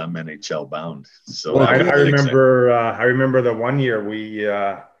kids. I'm NHL bound. So I remember the one year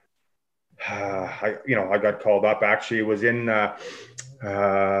I got called up. Actually, it was in,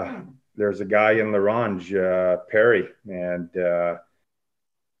 there's a guy in LaRange, Perry, and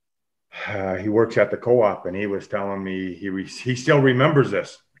he works at the co-op, and he was telling me he still remembers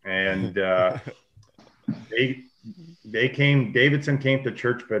this. And Davidson came to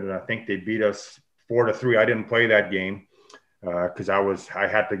Churchpit, and I think they beat us 4-3. I didn't play that game because I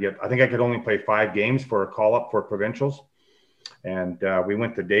think I could only play 5 games for a call-up for provincials. And we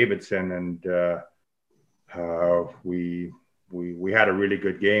went to Davidson, and we had a really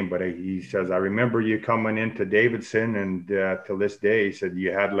good game. But he says, I remember you coming into Davidson, and till this day, he said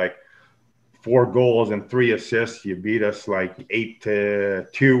you had like 4 goals and 3 assists. You beat us like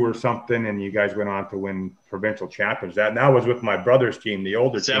 8-2 or something, and you guys went on to win provincial champions. That was with my brother's team, the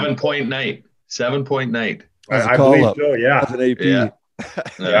older 7-point night. 7-point night. I believe so. Yeah. As an AP. Yeah.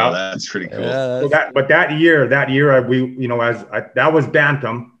 No, that's pretty cool. Yeah, so that year, that was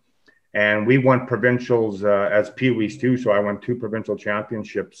Bantam, and we won provincials as Pee-wees too. So I won 2 provincial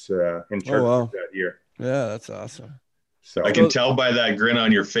championships in Church that year. Yeah, that's awesome. So I can tell by that grin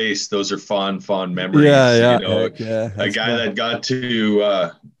on your face, those are fond memories. Yeah. A guy that got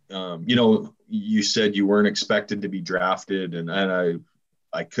to, you said you weren't expected to be drafted, and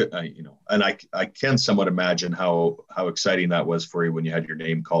I can somewhat imagine how exciting that was for you when you had your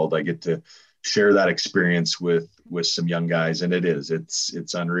name called. I get to share that experience with some young guys, and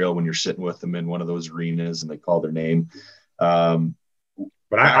it's unreal when you're sitting with them in one of those arenas and they call their name. But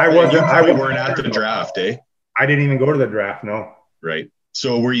I weren't at the draft, eh? I didn't even go to the draft, no. Right.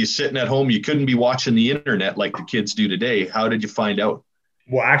 So were you sitting at home? You couldn't be watching the internet like the kids do today. How did you find out?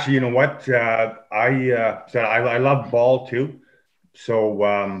 Well, actually, you know what? I love ball too.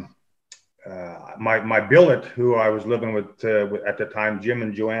 So my billet, who I was living with at the time, Jim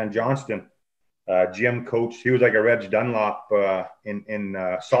and Joanne Johnston, Jim coached. He was like a Reg Dunlop in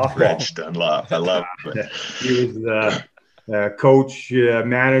softball. Reg Dunlop, I love it. He was coach,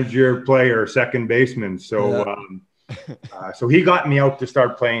 manager, player, second baseman. So so he got me out to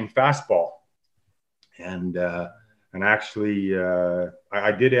start playing fastball, and actually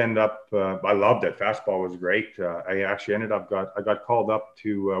I did end up. I loved it. Fastball was great. I actually I got called up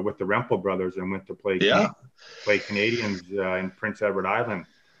to with the Rempel brothers and went to play Canadians in Prince Edward Island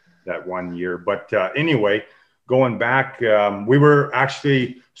that one year. But anyway, going back, we were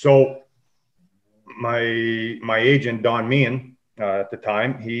actually my agent Don Meehan at the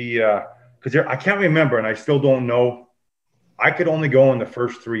time, he because I can't remember, and I still don't know. I could only go in the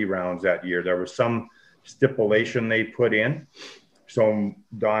first 3 rounds that year. There was some stipulation they put in. So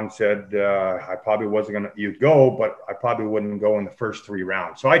Don said I probably wasn't going to. You'd go, but I probably wouldn't go in the first 3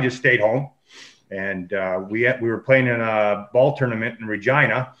 rounds. So I just stayed home, and we were playing in a ball tournament in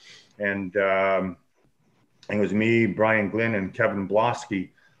Regina, and it was me, Brian Glynn, and Kevin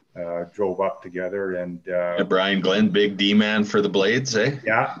Blosky. Drove up together, and Brian Glenn, big D man for the Blades, eh?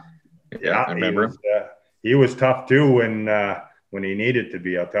 Yeah, I remember him. He was tough too when he needed to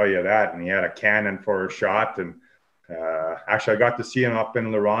be. I'll tell you that. And he had a cannon for a shot. And actually, I got to see him up in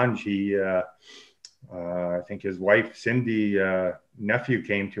LaRange. He, I think his wife Cindy nephew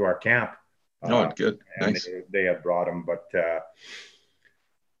came to our camp. Oh, good, nice. They had brought him,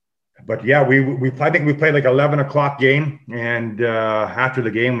 But yeah, I think we played like 11 o'clock game, and after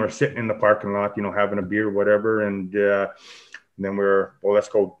the game, we're sitting in the parking lot, having a beer, whatever, and then let's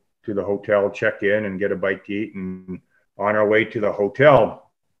go to the hotel, check in, and get a bite to eat. And on our way to the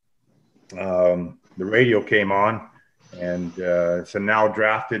hotel, the radio came on, and so now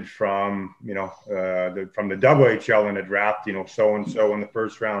drafted from from the WHL in the draft, so and so in the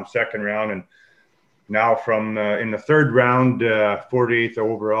first round, second round, and now from in the third round, 48th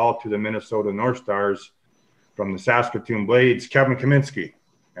overall to the Minnesota North Stars from the Saskatoon Blades, Kevin Kaminski.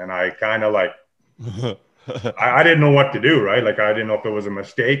 And I kind of like, I didn't know what to do, right? Like, I didn't know if it was a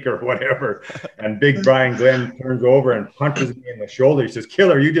mistake or whatever. And big Brian Glenn turns over and punches me in the shoulder. He says,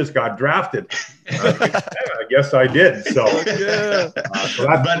 "Killer, you just got drafted." I guess I did. So,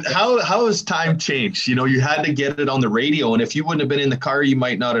 but how has time changed? You had to get it on the radio. And if you wouldn't have been in the car, you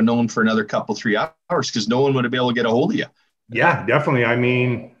might not have known for another 3 hours because no one would have been able to get a hold of you. Yeah, definitely. I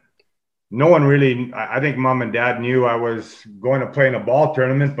mean, no one really, I think mom and dad knew I was going to play in a ball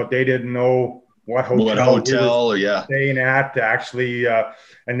tournament, but they didn't know what hotel we were staying at actually.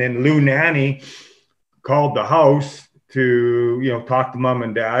 And then Lou Nanny called the house to, talk to mom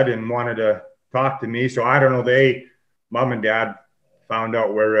and dad and wanted to talked to me. So I don't know. Mom and dad found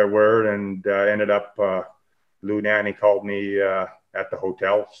out where they were and ended up, Lou Nanny called me at the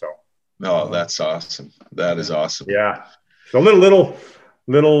hotel. So. Oh, that's awesome. That is awesome. Yeah. So a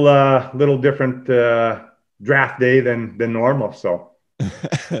little different draft day than normal. So.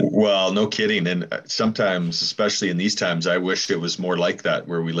 Well, no kidding. And sometimes, especially in these times, I wish it was more like that,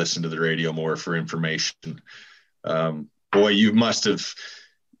 where we listen to the radio more for information. Boy, you must have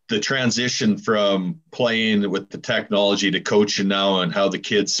the transition from playing with the technology to coaching now, and how the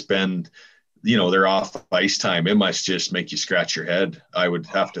kids spend, their off ice time. It must just make you scratch your head. I would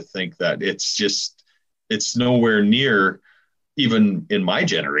have to think that it's nowhere near, even in my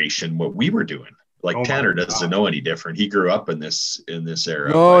generation, what we were doing. Like Tanner doesn't know any different. He grew up in this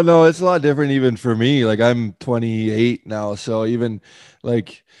era. No, it's a lot different even for me. Like I'm 28 now. So even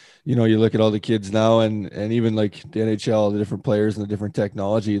like, you look at all the kids now and even like the NHL, the different players and the different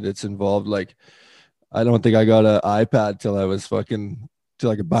technology that's involved. Like, I don't think I got an iPad till I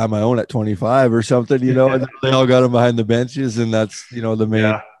could buy my own at 25 or something, and they all got them behind the benches. And that's, the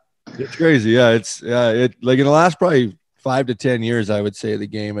main, It's crazy. Yeah. It like in the last probably 5 to 10 years, I would say the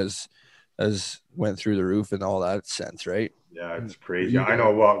game has went through the roof in all that sense, right? Yeah, it's crazy. I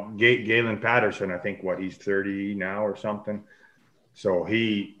know. Well, Galen Patterson, I think he's 30 now or something. So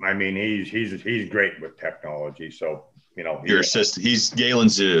he's great with technology. So he's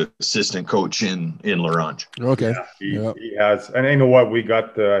Galen's assistant coach in La Ronge. Okay, he has, and you know what? We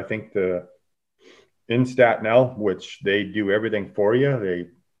got I think the Instat now, which they do everything for you. They,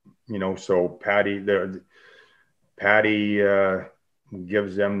 so Patty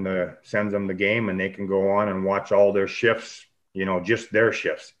sends them the game, and they can go on and watch all their shifts, just their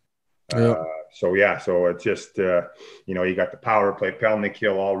shifts. So it's just, you got the power play, penalty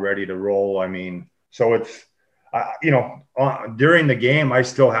kill all ready to roll. I mean, so it's, during the game, I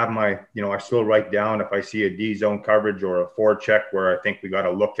still have my, I still write down if I see a D zone coverage or a forecheck where I think we got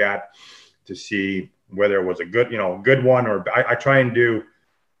to look at to see whether it was a good one, or I try and do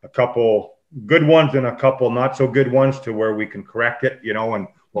a couple good ones and a couple not so good ones to where we can correct it, and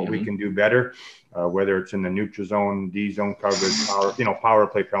what we can do better, whether it's in the neutral zone, D zone coverage, power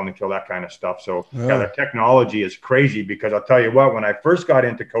play, penalty kill, that kind of stuff. So the technology is crazy, because I'll tell you what, when I first got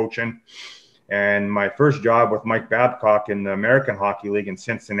into coaching and my first job with Mike Babcock in the American Hockey League in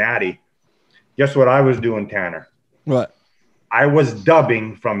Cincinnati, guess what I was doing, Tanner? What? I was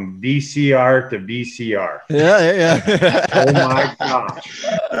dubbing from VCR to VCR. Yeah. Oh my gosh!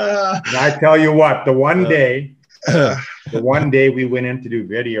 And I tell you what, the one day we went in to do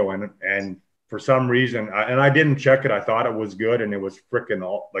video, and for some reason, and I didn't check it. I thought it was good, and it was freaking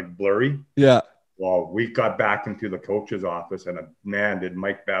all like blurry. Yeah. Well, we got back into the coach's office, and man, did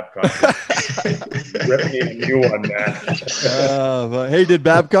Mike Babcock rip me a new one, man. Hey, did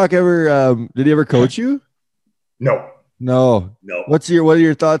Babcock ever? Did he ever coach you? No. What are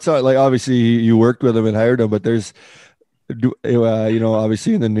your thoughts on, like, obviously you worked with him and hired him, but there's,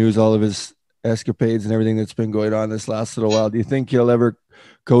 obviously in the news, all of his escapades and everything that's been going on this last little while. Do you think he'll ever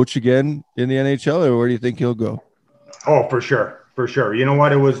coach again in the NHL, or where do you think he'll go? Oh, for sure. You know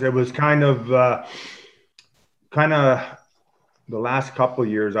what? It was kind of the last couple of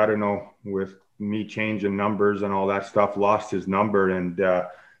years, I don't know, with me changing numbers and all that stuff, lost his number.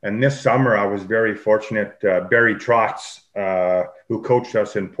 And this summer, I was very fortunate. Barry Trotz, who coached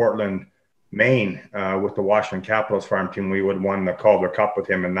us in Portland, Maine, with the Washington Capitals farm team, we would have won the Calder Cup with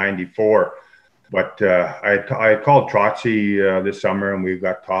him in '94. But I called Trotzy this summer, and we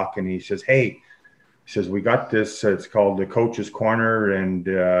got talking. He says, "Hey," he says, "we got this. It's called the Coach's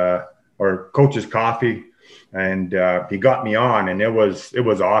Corner or Coach's Coffee." And he got me on, and it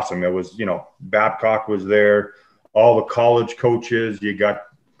was awesome. It was, Babcock was there, all the college coaches. You got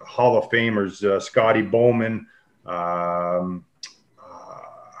Hall of Famers, Scotty Bowman,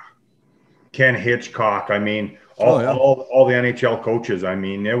 Ken Hitchcock. I mean, all the NHL coaches. I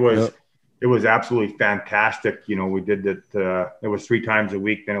mean, it was absolutely fantastic. We did it. It was 3 times a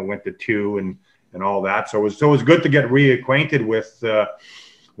week. Then it went to 2 and all that. So it was good to get reacquainted with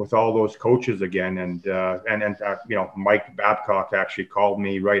all those coaches again. And Mike Babcock actually called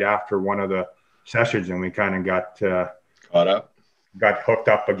me right after one of the sessions, and we kind of got caught up. Got hooked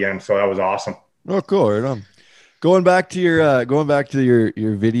up again, so that was awesome. Oh, cool! Right on. Going back to your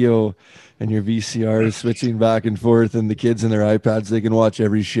video and your VCRs, switching back and forth, and the kids and their iPads, they can watch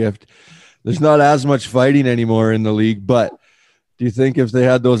every shift. There's not as much fighting anymore in the league, but do you think if they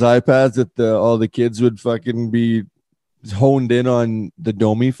had those iPads that all the kids would fucking be honed in on the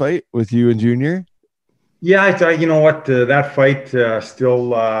Domi fight with you and Junior? Yeah, I thought, you know what, that fight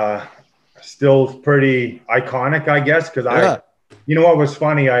still pretty iconic, I guess, because You know what was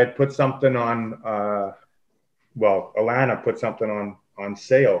funny? I had put something on, Alana put something on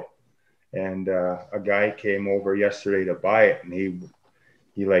sale, and a guy came over yesterday to buy it, and he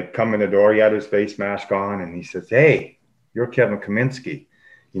like come in the door. He had his face mask on, and he says, "Hey, you're Kevin Kaminski."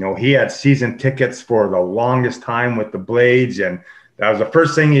 You know, he had season tickets for the longest time with the Blades, and that was the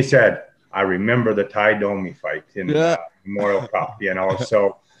first thing he said. I remember the Ty Domi fight in Memorial Cup. You know,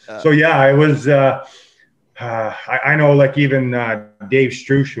 so yeah, it was. I know, like even Dave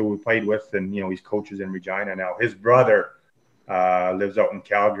Strush, who we played with, and you know, he's coaches in Regina now. His brother lives out in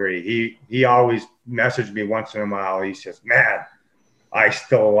Calgary. He always messaged me once in a while. He says, "Man, I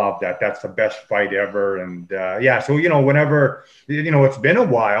still love that. That's the best fight ever." And so you know, whenever it's been a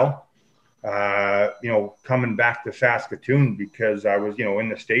while, coming back to Saskatoon, because I was in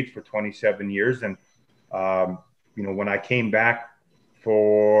the States for 27 years, and when I came back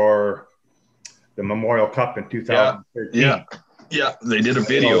for the Memorial Cup in 2013. Yeah, they did a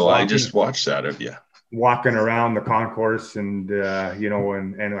video. I just watched that of you walking around the concourse, and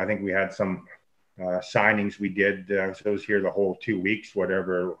and I think we had some signings we did. So I was here the whole 2 weeks,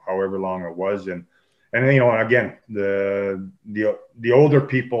 however long it was, and again, the older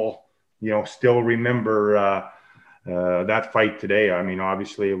people still remember that fight today. I mean,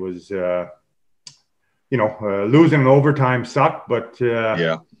 obviously it was losing in overtime sucked, but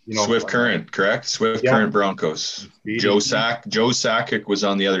Swift Current, correct? Swift Current Broncos. Joe Sakic was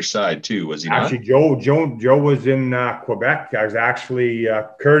on the other side too, was he not? Actually, Joe was in Quebec. I was actually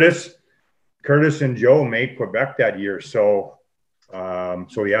Curtis and Joe made Quebec that year. So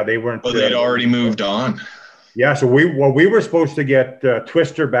they weren't. Well, they'd already moved on. Yeah, so we were supposed to get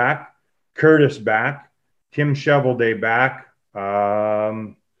Twister back, Curtis back, Tim Shovelday back,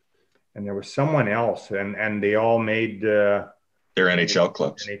 and there was someone else, and they all made their NHL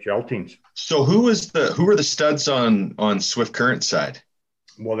clubs, NHL teams. So who were the studs on Swift Current side?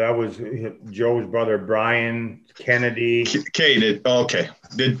 Well, that was Joe's brother Brian Kennedy. Did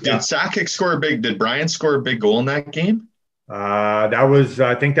Sakic score a big? Did Brian score a big goal in that game? I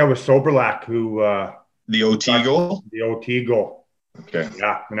think that was Soberlac who the OT goal. The OT goal. Okay.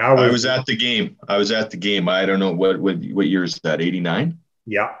 Yeah, and I was at the game. I don't know what year is that? 89.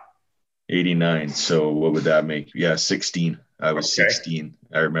 Yeah. 89. So what would that make? Yeah, 16. I was 16.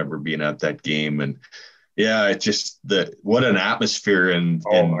 I remember being at that game, and it just what an atmosphere, and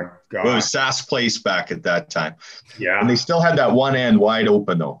my God, it was Sask Place back at that time. Yeah, and they still had that one end wide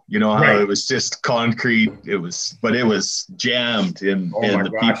open though. You know how it was just concrete. It was jammed, and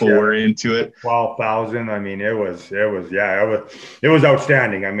the people were into it. 12,000. I mean, it was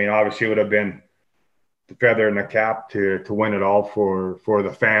outstanding. I mean, obviously, it would have been the feather in the cap to win it all for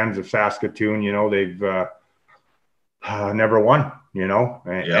the fans of Saskatoon. You know, they've never won,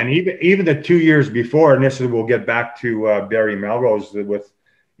 and even the 2 years before, and we'll get back to Barry Melrose with,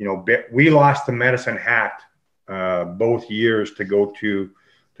 we lost to Medicine Hat both years to go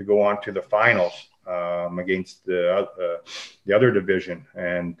on to the finals against the other division.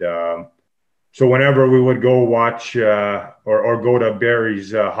 And so whenever we would go watch or go to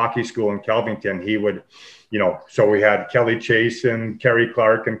Barry's hockey school in Kelvington, he would, so we had Kelly Chase and Kerry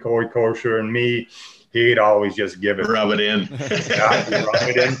Clark and Corey Kosher and me. He'd always just rub it in. Rub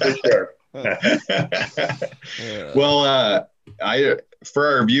it in for sure. Well, for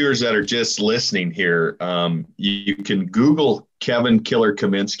our viewers that are just listening here, you can Google Kevin Killer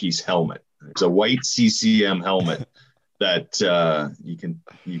Kaminski's helmet. It's a white CCM helmet that you can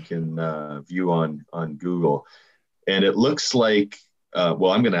view on Google, and it looks like. I'm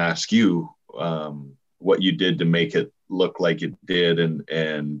going to ask you what you did to make it look like it did,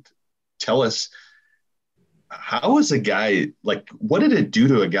 and tell us. How is a guy what did it do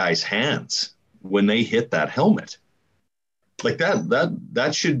to a guy's hands when they hit that helmet? Like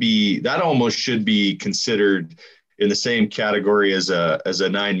that almost should be considered in the same category as a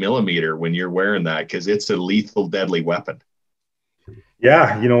 9mm when you're wearing that, because it's a lethal, deadly weapon.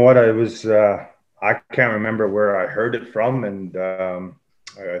 Yeah, you know what? I can't remember where I heard it from, and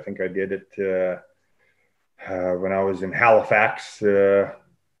I think I did it when I was in Halifax.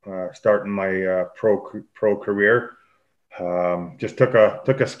 Starting my pro career, just took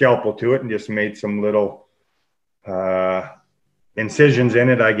a scalpel to it and just made some little incisions in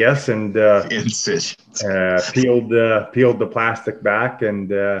it, I guess, and incisions. Peeled the plastic back,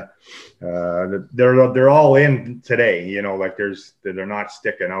 and they're all in today. They're not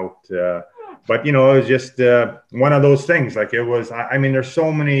sticking out, but it was just one of those things. Like it was. I mean, there's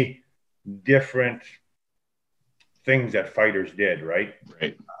so many different things that fighters did, right?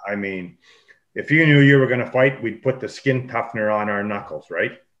 Right. I mean, if you knew you were going to fight, we'd put the skin toughener on our knuckles,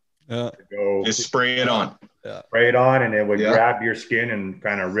 right? go just spray it on. Spray it on, and it would grab your skin and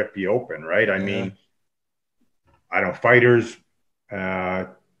kind of rip you open, right? I mean, I don't fighters,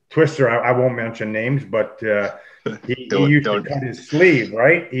 Twister. I won't mention names, but he used to cut his sleeve,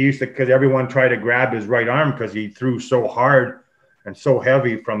 right? He used to, because everyone tried to grab his right arm because he threw so hard and so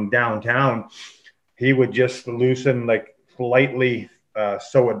heavy from downtown. He would just loosen, like lightly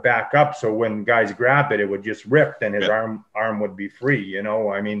sew it back up, so when guys grabbed it, it would just rip, and his arm would be free. You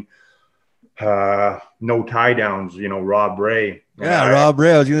know, I mean. No tie downs, you know, Rob Ray. Rob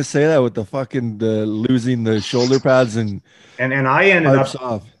Ray. I was gonna say that with the fucking losing the shoulder pads and I ended up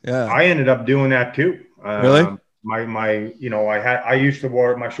off. Yeah, I ended up doing that too. Really? My you know, I used to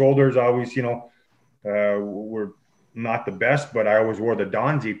wear my shoulders always, you know, were not the best, but I always wore the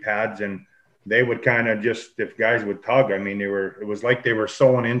Donzi pads, and they would kind of just, if guys would tug, I mean, it was like they were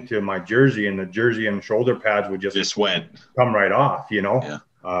sewn into my jersey, and the jersey and shoulder pads would just come right off, you know.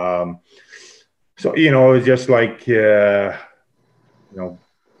 Yeah. So, you know, it was just like, you know,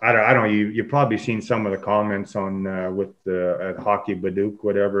 I don't, you've probably seen some of the comments on, with at Hockey Baduk,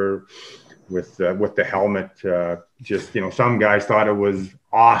 whatever, with the helmet, just, you know, some guys thought it was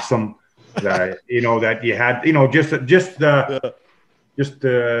awesome that, you know, that you had, you know, just to,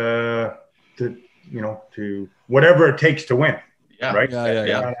 you know, to whatever it takes to win. Yeah. Right.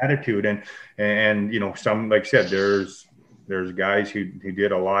 Yeah. Attitude. And, you know, some, like I said, there's guys who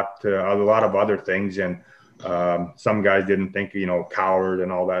did a lot of other things, and some guys didn't think, you know, coward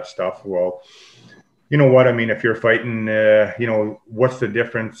and all that stuff. Well, you know what I mean, if you're fighting, you know, what's the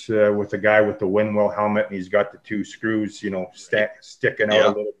difference with the guy with the Winwell helmet and he's got the two screws, you know, sticking out a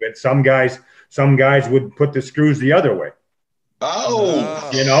little bit. Some guys would put the screws the other way.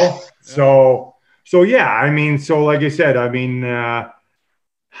 You know, so yeah, I mean, so like I said, I mean,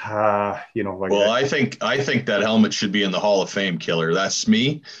 you know, like, well, I think that helmet should be in the Hall of Fame, Killer. That's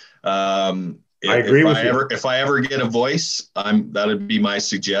me. I agree with you. If I ever get a voice, that'd be my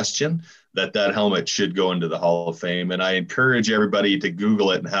suggestion, that helmet should go into the Hall of Fame. And I encourage everybody to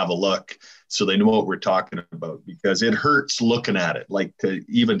Google it and have a look so they know what we're talking about, because it hurts looking at it. Like, to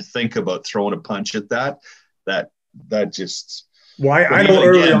even think about throwing a punch at that just. Well, I know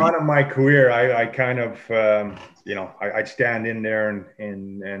early on in my career, I kind of, you know, I'd stand in there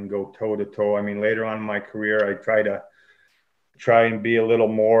and go toe to toe. I mean, later on in my career, I try and be a little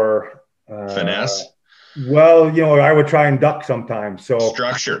more finesse. Well, you know, I would try and duck sometimes. So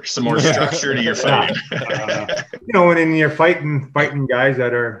some more structure to your fighting. You know, and then you're fighting guys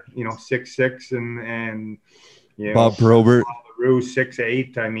that are, you know, 6'6" and you know, Bob Probert.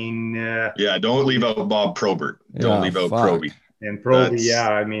 6'8". I mean, don't leave out Bob Probert. Don't leave out Proby. And Proby,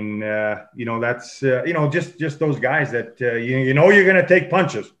 I mean, you know, that's, you know, just those guys that, you know, you're going to take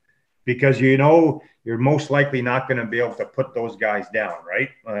punches because, you know, you're most likely not going to be able to put those guys down, right?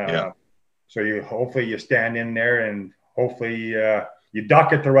 So hopefully you stand in there, and hopefully you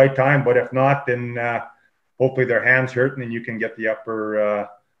duck at the right time. But if not, then hopefully their hands hurt, and then you can get the upper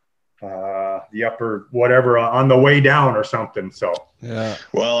whatever on the way down or something. So yeah.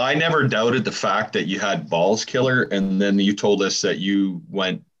 Well, I never doubted the fact that you had balls, Killer, and then you told us that you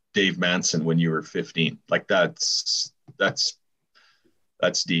went Dave Manson when you were 15. Like, that's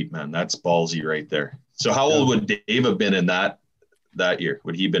deep, man. That's ballsy right there. So how old would Dave have been in that year?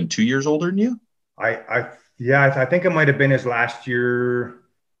 Would he have been 2 years older than you? I think it might have been his last year.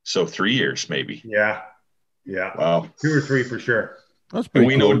 So 3 years, maybe. Yeah. Wow. 2 or 3 for sure. And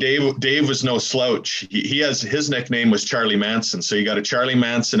we know Dave was no slouch. His nickname was Charlie Manson. So you got a Charlie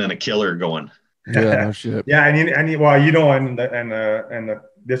Manson and a Killer going. Yeah, no shit. Yeah, and well, you know,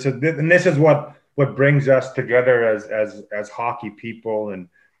 this is what brings us together as hockey people and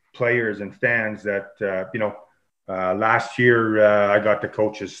players and fans. That you know, last year I got to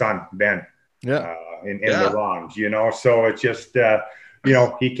coach his son Ben. Yeah. In the Rongs, you know, so it's just you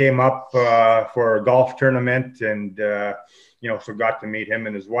know, he came up for a golf tournament, and you know, so got to meet him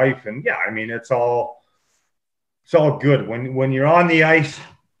and his wife, and yeah, I mean, it's all good when you're on the ice.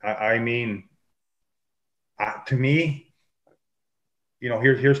 I mean, to me, you know,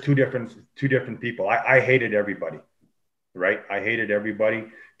 here's two different people. I hated everybody, right? I hated everybody.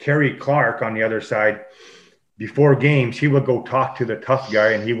 Kerry Clark on the other side, before games, he would go talk to the tough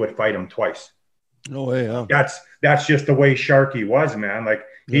guy, and he would fight him twice. No way. Huh? That's just the way Sharky was, man. Like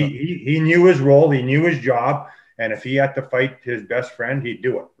he knew his role, he knew his job. And if he had to fight his best friend, he'd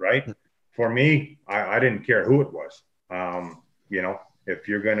do it, right? For me, I didn't care who it was. You know, if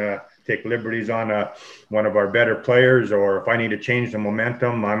you're going to take liberties on one of our better players, or if I need to change the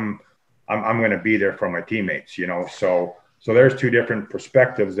momentum, I'm going to be there for my teammates, you know? So there's two different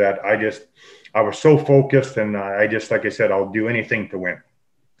perspectives that I was so focused, and I just, like I said, I'll do anything to win.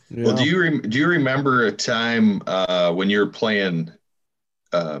 Yeah. Well, do you remember a time when you were playing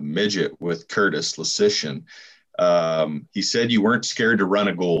midget with Curtis Lasician? He said you weren't scared to run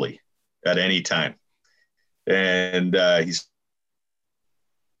a goalie at any time, and he's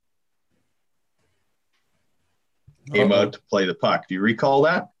came out to play the puck. Do you recall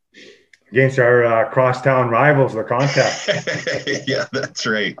that? Against our crosstown rivals, the Contact. Yeah, that's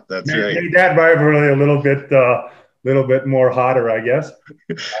right. Made that rivalry a little bit more hotter, I guess.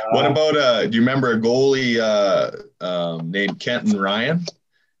 What about do you remember a goalie named Kenton Ryan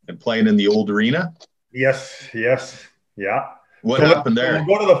and playing in the old arena? Yes, yeah. What happened there?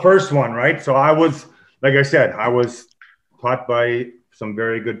 We'll go to the first one, right? So I was, like I said, I was taught by some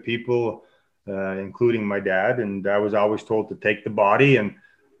very good people, including my dad, and I was always told to take the body, and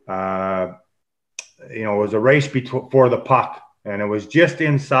it was a race for the puck, and it was just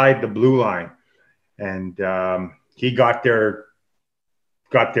inside the blue line, and he got there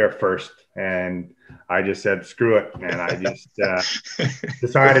first, and I just said screw it, and I just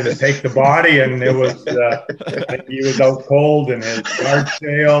decided to take the body, and it was he was out cold and his guard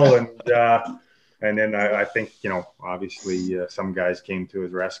sail, and then I think obviously some guys came to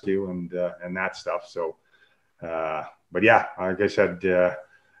his rescue and that stuff. So, but yeah, like I said,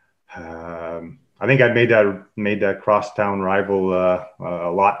 I think I made that crosstown rival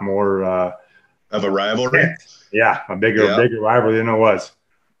a lot more of a rivalry. Yeah, a bigger rivalry than it was.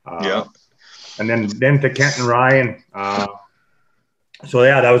 And then to Kenton Ryan. So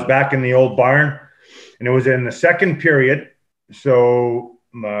yeah, that was back in the old barn, and it was in the second period. So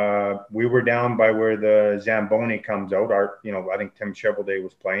we were down by where the Zamboni comes out. I think Tim Chevelday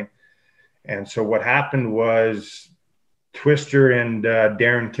was playing, and so what happened was Twister and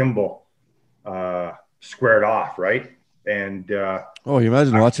Darren Kimball squared off, right? And you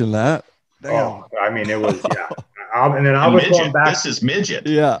imagine watching that. Damn. Oh, I mean, it was and then I was midget. Going back. This is midget.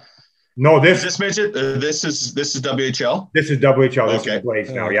 Yeah. No, is this midget. This is WHL. This is WHL. This is Blaze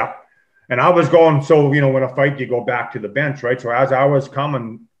now. Yeah. And I was going. So when a fight, you go back to the bench, right? So as I was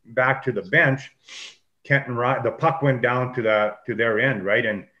coming back to the bench, Kenton Ryan, the puck went down to their end, right?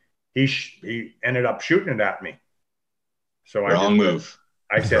 And he ended up shooting it at me. So wrong move.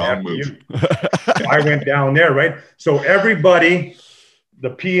 I said, wrong move. So I went down there, right? So everybody, the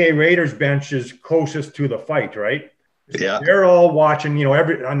PA Raiders bench is closest to the fight, right? Yeah. They're all watching,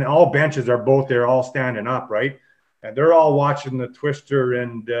 on all benches they're all standing up, right? And they're all watching the Twister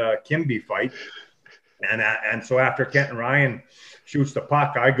and Kimby fight. And so after Kenton Ryan shoots the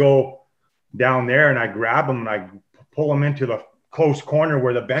puck, I go down there and I grab him and I pull him into the close corner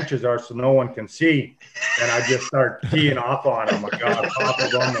where the benches are so no one can see. And I just start teeing off on him. I got on top of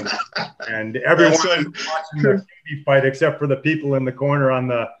him and everyone watching the Kimby fight except for the people in the corner on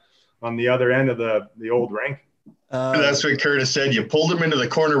the other end of the old rink. That's what Curtis said. You pulled him into the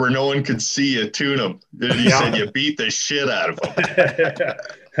corner where no one could see you tune him. He said you beat the shit out of him.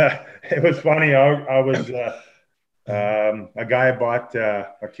 It was funny. I was a guy bought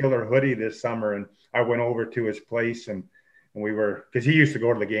a killer hoodie this summer, and I went over to his place, and we were, because he used to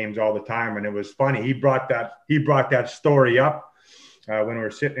go to the games all the time, and it was funny. He brought that story up when we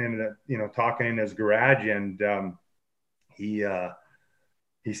were sitting in talking in his garage, and he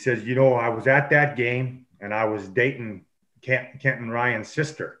says, I was at that game. And I was dating Kenton Ryan's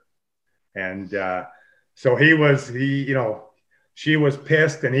sister. And so she was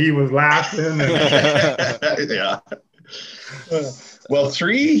pissed and he was laughing. Yeah. Well,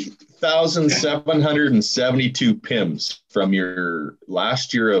 3,772 PIMs from your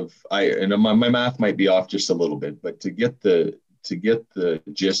last year of, my math might be off just a little bit, but to get the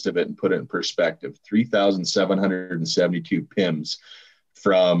gist of it and put it in perspective, 3,772 PIMs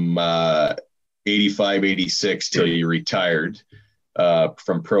from 85, 86 till you retired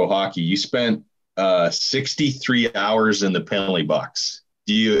from pro hockey. You spent 63 hours in the penalty box.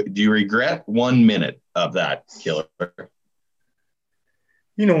 Do you regret 1 minute of that, Killer?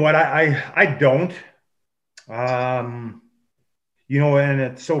 You know what? I don't. And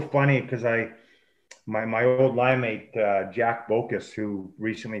it's so funny because my old line mate, Jack Bocus, who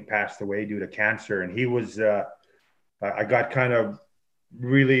recently passed away due to cancer, and he was I got kind of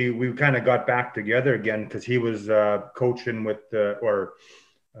we kind of got back together again because he was coaching with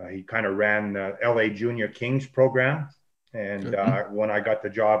he kind of ran the LA Junior Kings program. And when I got the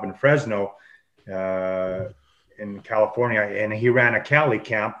job in Fresno in California, and he ran a Cali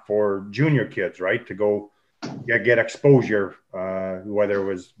camp for junior kids, right, to go get exposure, whether it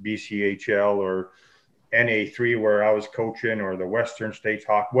was BCHL or NA3 where I was coaching, or the Western States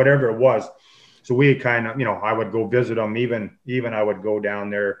Hockey, whatever it was. So we kind of, I would go visit him. Even I would go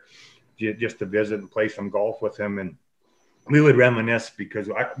down there just to visit and play some golf with him. And we would reminisce because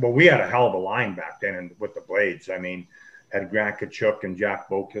we had a hell of a line back then and with the Blades. I mean, had Grant Kachuk and Jack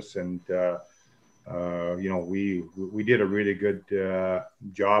Bokus, and we did a really good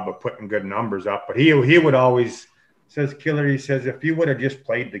job of putting good numbers up. But he would always says, Killer, he says, if you would have just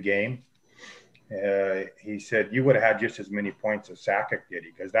played the game, he said you would have had just as many points as Sakic did,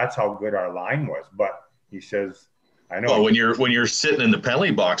 because that's how good our line was. But he says, I know. Well, when you're sitting in the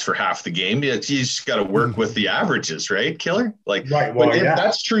penalty box for half the game, you just got to work with the averages, right, Killer? Like, right. Well, yeah.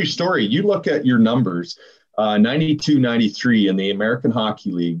 That's true story. You look at your numbers, 92-93 in the American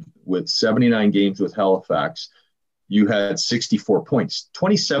Hockey League with 79 games with Halifax, you had 64 points,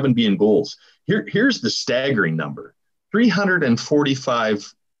 27 being goals. Here's the staggering number: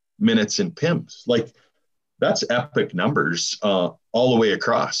 345 minutes in PIMS. Like, that's epic numbers all the way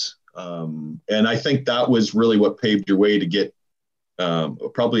across. And I think that was really what paved your way to get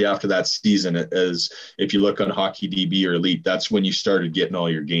probably after that season, as if you look on Hockey DB or Elite, that's when you started getting all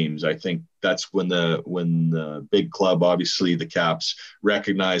your games. I think that's when the big club, obviously the Caps,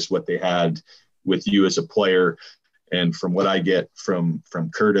 recognized what they had with you as a player. And from what I get from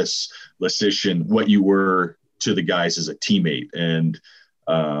Curtis Leschyshyn, what you were to the guys as a teammate. And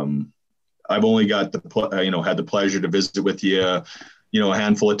I've only got had the pleasure to visit with you, a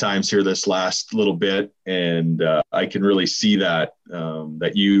handful of times here this last little bit. And I can really see that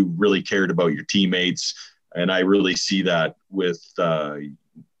you really cared about your teammates. And I really see that with,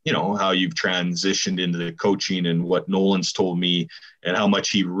 how you've transitioned into the coaching and what Nolan's told me and how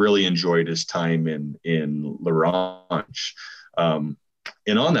much he really enjoyed his time in La Ronge.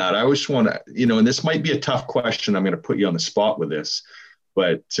 And on that, I always want to, and this might be a tough question. I'm going to put you on the spot with this,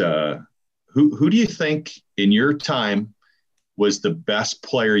 but who do you think in your time was the best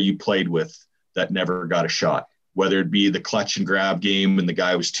player you played with that never got a shot? Whether it be the clutch and grab game and the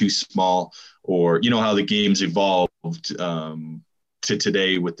guy was too small, or how the game's evolved to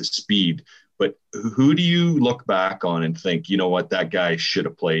today with the speed. But who do you look back on and think, that guy should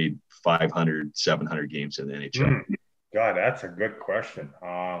have played 500, 700 games in the NHL? God, that's a good question.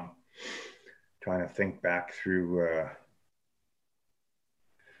 Trying to think back through,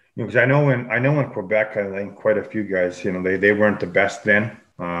 because I know in Quebec, I think quite a few guys, they weren't the best then.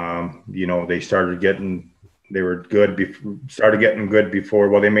 They started getting good before.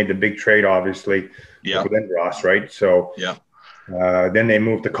 Well, they made the big trade, obviously, with Lindros, right? So yeah. Then they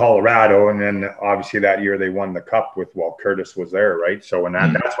moved to Colorado, and then obviously that year they won the cup while Curtis was there, right? So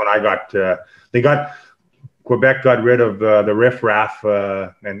that's when I got Quebec got rid of the riffraff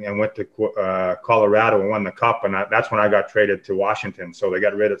and went to Colorado and won the cup, and that's when I got traded to Washington. So they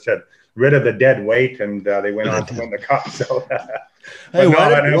got rid of the dead weight, and they went on to win the cup. So hey,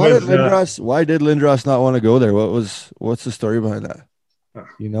 why did Lindros not want to go there? What's the story behind that?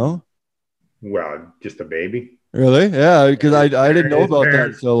 Well, just a baby. Really? Yeah, because I didn't know about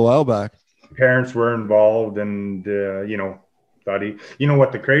that until a while back. Parents were involved, and thought he.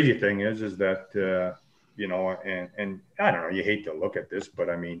 What the crazy thing is that and I don't know. You hate to look at this, but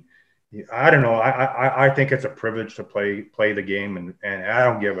I mean, I don't know. I think it's a privilege to play the game, and I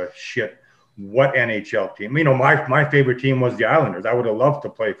don't give a shit what NHL team. My favorite team was the Islanders. I would have loved to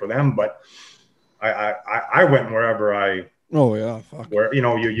play for them, but I went wherever I. Oh yeah, fuck. Where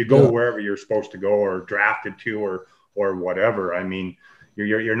you go wherever you're supposed to go, or drafted to, or whatever. I mean,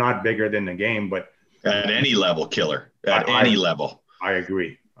 you're not bigger than the game, but at any level, Killer. At any level, I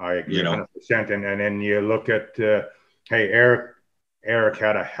agree. 100%. And then you look at, Eric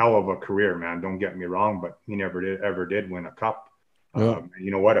had a hell of a career, man. Don't get me wrong, but he never ever did win a cup. Yeah.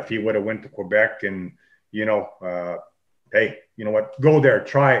 You know what? If he would have went to Quebec and, hey, you know what? Go there,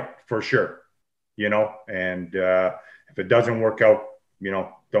 try it for sure. And if it doesn't work out,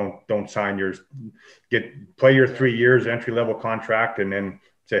 don't sign play your 3 years entry level contract and then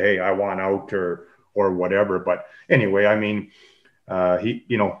say, hey, I want out or whatever. But anyway, I mean,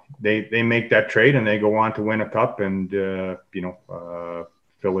 they make that trade and they go on to win a cup, and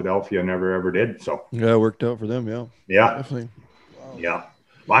Philadelphia never ever did. So yeah, it worked out for them. Yeah, definitely. Wow. Yeah.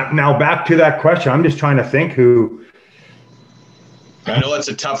 Now back to that question. I'm just trying to think who. I know it's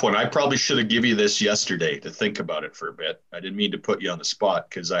a tough one. I probably should have given you this yesterday to think about it for a bit. I didn't mean to put you on the spot,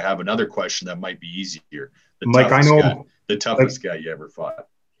 because I have another question that might be easier. The toughest guy you ever fought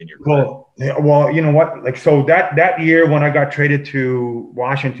in your career. Well, you know what? Like, so that year when I got traded to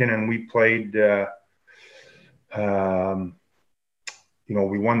Washington and we played, we won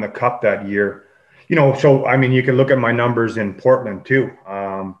the cup that year. So I mean, you can look at my numbers in Portland too.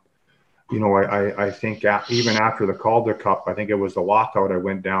 I think even after the Calder Cup, I think it was the lockout, I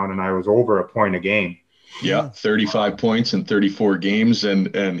went down and I was over a point a game. Yeah, 35 points in 34 games.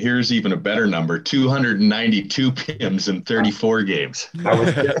 And here's even a better number, 292 PIMs in 34 games. I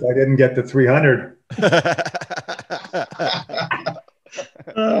was pissed I didn't get to 300. That's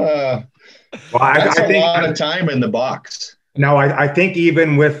a lot of time in the box. No, I think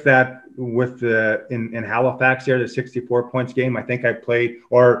even with that, in Halifax there, the 64 points game, I think I played,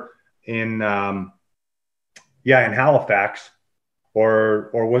 or in Halifax,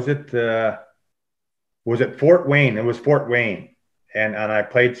 or was it Fort Wayne? It was Fort Wayne, and I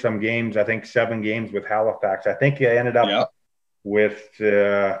played some games. I think 7 games with Halifax. I think I ended up with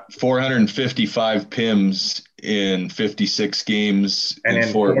 455 PIMs in 56 games in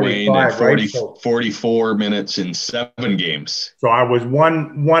Fort Wayne, and 44 minutes in 7 games. So I was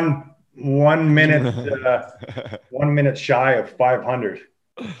one minute 1 minute shy of 500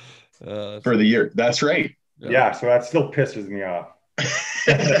 for the year. That's right. Yeah, so that still pisses me off.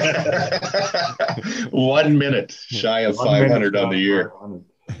 1 minute shy of 500 on the year.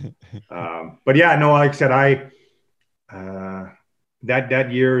 But yeah, no, like I said,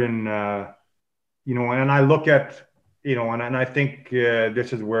 that year, and and I look at, and I think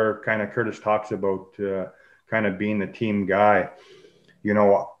this is where kind of Curtis talks about kind of being the team guy.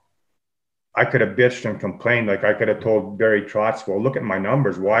 I could have bitched and complained. Like, I could have told Barry Trotz, well, look at my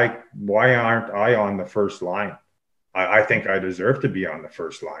numbers. Why aren't I on the first line? I think I deserve to be on the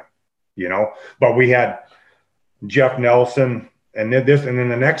first line, But we had Jeff Nelson, and then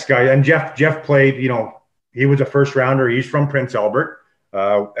the next guy, and Jeff played. He was a first rounder. He's from Prince Albert,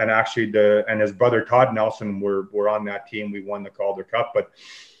 and actually his brother Todd Nelson were on that team. We won the Calder Cup, but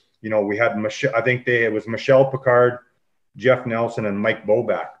we had Michelle. I think it was Michel Picard, Jeff Nelson, and Mike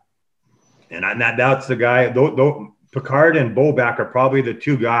Boback. And that's the guy. Picard and Boback are probably the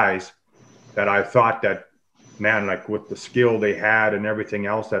 2 guys that I thought that, man, like with the skill they had and everything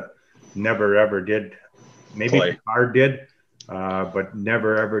else, that never ever did. Maybe Picard did, but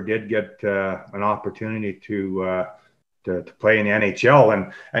never ever did get an opportunity to play in the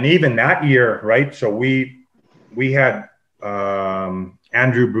NHL. And even that year, right? So we had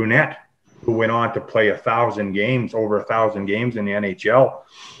Andrew Brunette, who went on to play over 1,000 games in the NHL.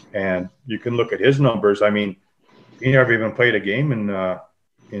 And you can look at his numbers. I mean, he never even played a game in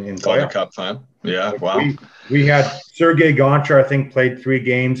Calder Cup time. Yeah, wow. We had Sergei Gonchar, I think, played 3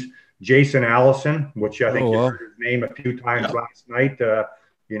 games. Jason Allison, which I think you heard his name a few times last night. I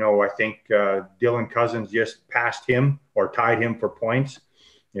think Dylan Cousins just passed him or tied him for points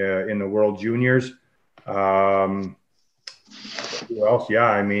in the World Juniors. Who else? Yeah,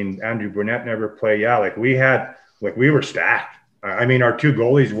 I mean, Andrew Burnett never played. Yeah, we were stacked. I mean, our 2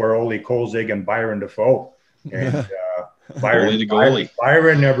 goalies were Ole Kolzig and Byron Defoe. And Byron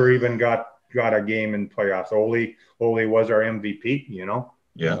never even got a game in playoffs. Ole was our MVP,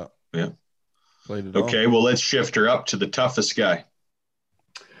 Yeah. Okay, well, let's shift her up to the toughest guy.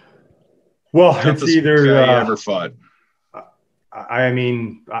 Well, it's either guy ever fought. I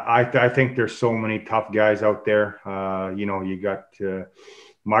mean, I think there's so many tough guys out there. You got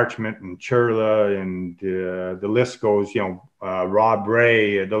Marchment and Churla, and the list goes. Rob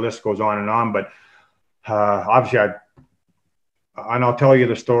Ray. The list goes on and on. But obviously, and I'll tell you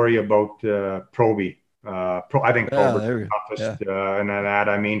the story about Proby. I think Proby's the toughest, and that.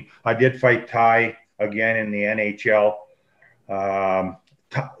 I mean, I did fight Ty again in the NHL.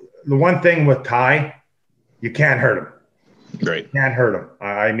 The one thing with Ty, you can't hurt him. Great. You can't hurt him.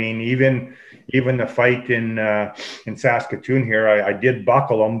 I mean, even the fight in Saskatoon here, I did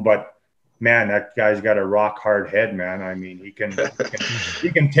buckle him, but man, that guy's got a rock hard head, man. I mean, he can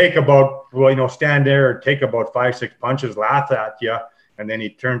take about, stand there and take about 5-6 punches, laugh at you, and then he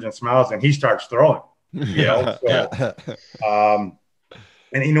turns and smiles and he starts throwing. And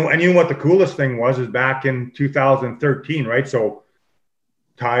you know what the coolest thing was is back in 2013, right? So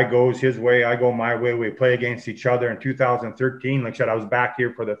Ty goes his way, I go my way. We play against each other in 2013. Like I said, I was back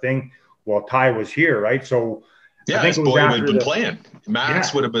here for the thing while Ty was here, right? So I think boy would have been playing.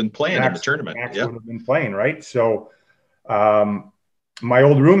 Max would have been playing in the tournament. Max would have been playing, right? So my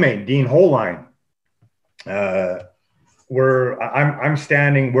old roommate, Dean Holine, I'm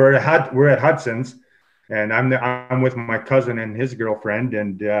standing. We're at Hudson's, and I'm with my cousin and his girlfriend,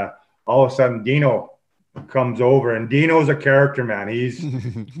 and all of a sudden Dino comes over, and Dino's a character, man. He's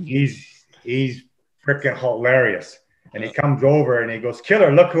freaking hilarious, and he comes over and he goes,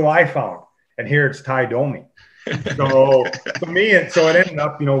 "Killer, look who I found!" And here it's Ty Domi. So it ended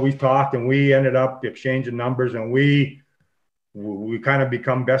up, we talked and we ended up exchanging numbers, and we kind of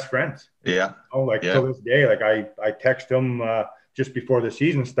become best friends. Yeah. To this day, like I text him just before the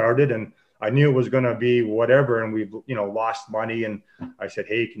season started, and I knew it was going to be whatever. And we've, lost money. And I said,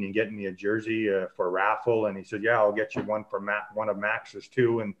 hey, can you get me a jersey for a raffle? And he said, yeah, I'll get you one for one of Max's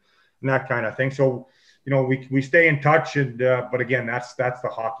too. And that kind of thing. So, we stay in touch, and but again, that's the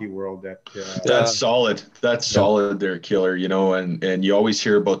hockey world. That's solid. That's solid there, Killer. And you always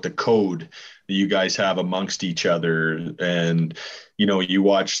hear about the code that you guys have amongst each other. And you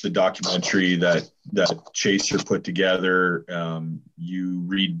watch the documentary that Chaser put together. You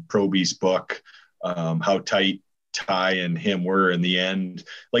read Proby's book, how tight Ty and him were in the end.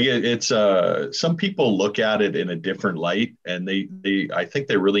 Like it's some people look at it in a different light, and I think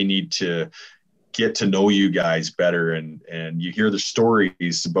they really need to get to know you guys better, and you hear the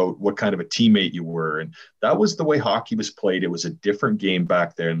stories about what kind of a teammate you were. And that was the way hockey was played. It was a different game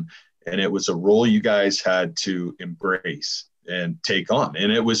back then, and it was a role you guys had to embrace and take on.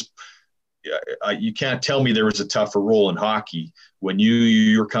 And it was, you can't tell me there was a tougher role in hockey. When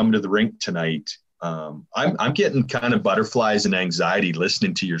you're coming to the rink tonight, I'm getting kind of butterflies and anxiety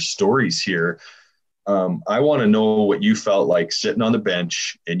listening to your stories here. I want to know what you felt like sitting on the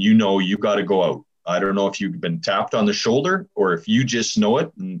bench and you got to go out. I don't know if you've been tapped on the shoulder or if you just know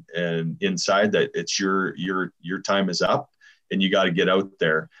it and inside that it's your time is up and you got to get out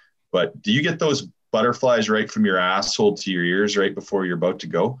there. But do you get those butterflies right from your asshole to your ears right before you're about to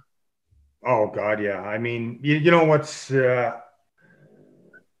go? Oh God, yeah. I mean, what's the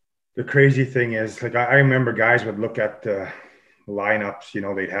crazy thing is, like, I remember guys would look at the lineups,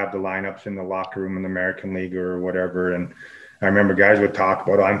 they'd have the lineups in the locker room in the American League or whatever. And I remember guys would talk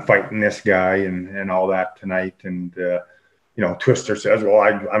about, I'm fighting this guy and all that tonight. And, Twister says, well,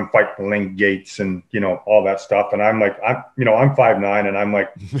 I'm fighting Link Gates and, all that stuff. And I'm like, I'm 5'9", and I'm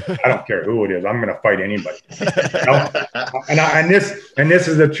like, I don't care who it is. I'm going to fight anybody. And this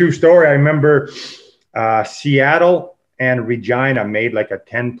is a true story. I remember Seattle and Regina made like a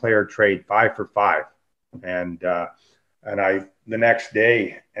 10-player trade, 5 for 5. And the next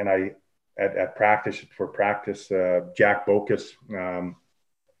day, and at practice, Jack Bokus,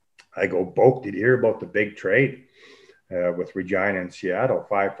 I go, Boke, did you hear about the big trade with Regina and Seattle,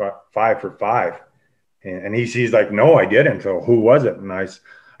 5 for 5? And he's like, no, I didn't. So who was it? And I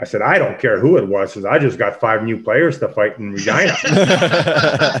said, I don't care who it was, because I just got 5 new players to fight in Regina.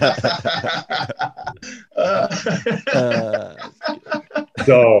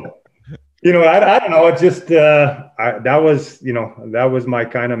 So, I don't know. It's just that was my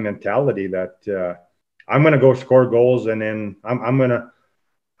kind of mentality that I'm going to go score goals, and then I'm going to.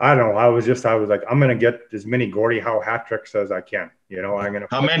 I don't know. I was like, I'm going to get as many Gordie Howe hat tricks as I can. I'm going to.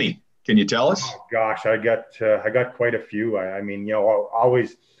 How many? Can you tell us? Oh, gosh, I got quite a few. I mean,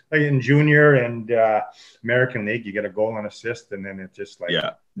 always like in junior and American League, you get a goal and assist, and then it's just like,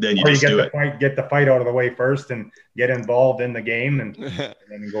 yeah. Then you just get the fight out of the way first, and get involved in the game, and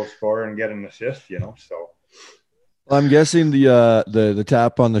then go score and get an assist. So. I'm guessing the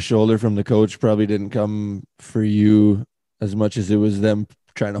tap on the shoulder from the coach probably didn't come for you as much as it was them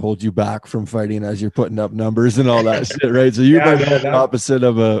trying to hold you back from fighting as you're putting up numbers and all that shit, right? So you're the opposite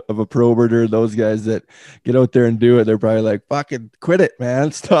of a Probert or those guys that get out there and do it. They're probably like, fucking quit it,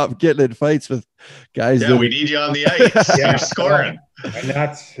 man. Stop getting in fights with guys. Yeah, we need you on the ice. You're scoring. And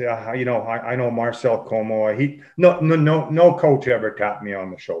that's, I know Marcel Como. No coach ever tapped me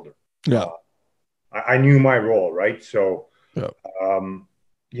on the shoulder. Yeah. I knew my role, right? So, yeah.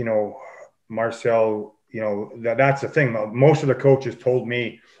 Marcel, that's the thing. Most of the coaches told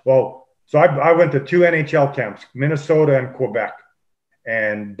me, well, so I went to 2 NHL camps, Minnesota and Quebec,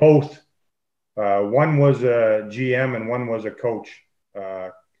 and both, one was a GM and one was a coach.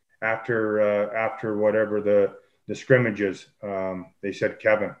 After whatever the scrimmages, they said,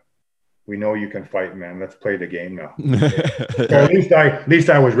 Kevin, we know you can fight, man. Let's play the game now. So at least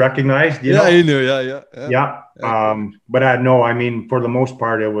I was recognized. You knew. Yeah. But I mean, for the most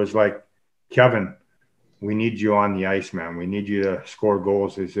part, it was like, Kevin, we need you on the ice, man. We need you to score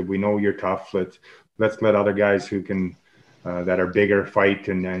goals. They said, we know you're tough. Let's let other guys who can that are bigger fight,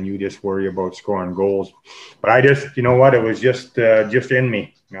 and then you just worry about scoring goals. But I just, it was just in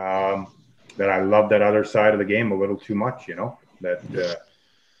me that I love that other side of the game a little too much.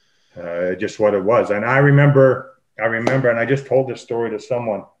 Just what it was. And I remember, and I just told this story to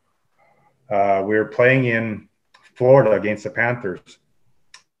someone. We were playing in Florida against the Panthers,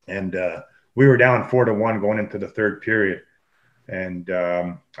 and we were down 4-1 going into the third period. And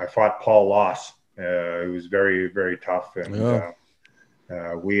I fought Paul Loss. It was very, very tough. And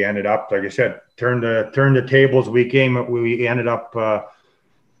we ended up, like I said, turned the tables. We ended up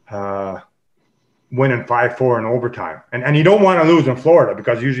winning 5-4 in overtime. And you don't want to lose in Florida,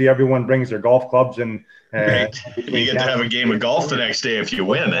 because usually everyone brings their golf clubs and right. You get to have a game of golf the next day if you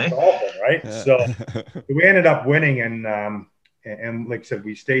win, eh? right? Yeah. So we ended up winning, and like I said,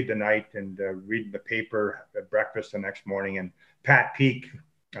 we stayed the night and reading the paper at breakfast the next morning. And Pat Peak,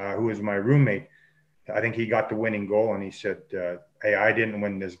 who was my roommate, I think he got the winning goal, and he said, "Hey, I didn't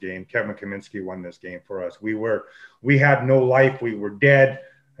win this game. Kevin Kaminski won this game for us. We had no life. We were dead.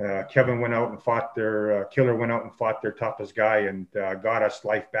 Kevin went out and fought Killer went out and fought their toughest guy and got us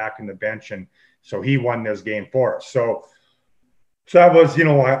life back in the bench. And so he won this game for us." So that was,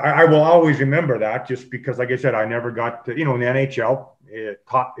 I will always remember that, just because, like I said, I never got to, in the NHL,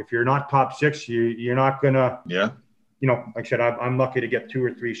 if you're not top six, you're not going to, like I said, I'm lucky to get 2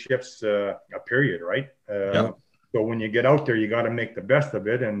 or 3 shifts a period, right? So when you get out there, you got to make the best of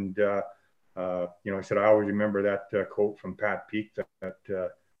it. And, I said, I always remember that quote from Pat Peak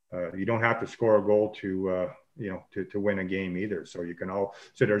that you don't have to score a goal to win a game either. So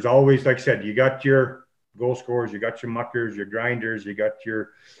so there's always, like I said, you got your goal scorers, you got your muckers, your grinders, you got your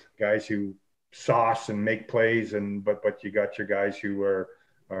guys who sauce and make plays, but you got your guys who are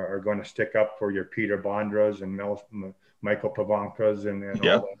going to stick up for your Peter Bondras and Michael Pavankas and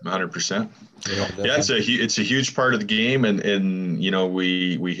 100%. Yeah, it's a huge part of the game, and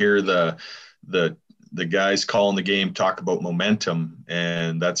we hear the guys calling the game talk about momentum,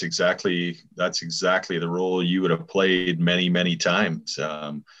 and that's exactly the role you would have played many times.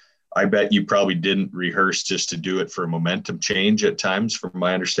 I bet you probably didn't rehearse just to do it for momentum change at times, from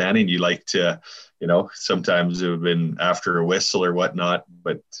my understanding. You like to, sometimes it would have been after a whistle or whatnot,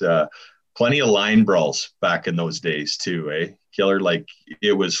 but plenty of line brawls back in those days too, eh? Killer, like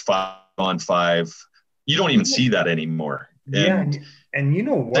it was 5-on-5. You don't even see that anymore. And you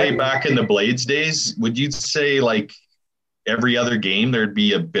know what? Say back in the Blades days, would you say like every other game there'd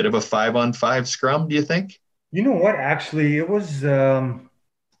be a bit of a 5-on-5 scrum, do you think? You know what? Actually, it was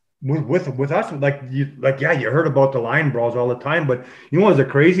with us, you heard about the line brawls all the time, but what was the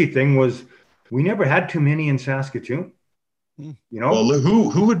crazy thing was we never had too many in Saskatoon. Well,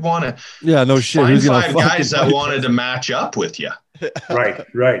 who would want to? Yeah, no shit. Find 5 guys that wanted to match up with you. Right.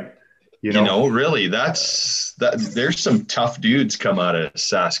 Really, there's some tough dudes come out of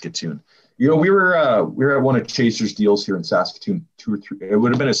Saskatoon. We were at one of Chaser's deals here in Saskatoon, 2 or 3. It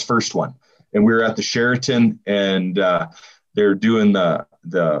would have been his first one, and we were at the Sheraton, and they're doing the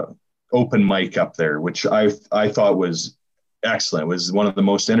open mic up there, which I thought was excellent. It was one of the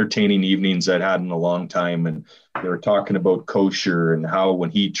most entertaining evenings I'd had in a long time. And they were talking about Kosher and how when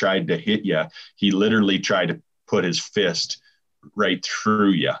he tried to hit you, he literally tried to put his fist right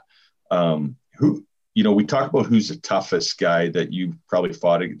through you. We talk about who's the toughest guy that you probably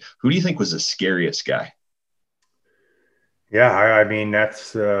fought. Who do you think was the scariest guy? Yeah, I mean,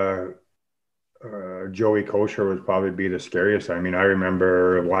 that's Joey Kosher would probably be the scariest. I mean, I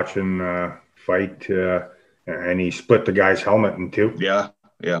remember watching fight and he split the guy's helmet in 2. Yeah.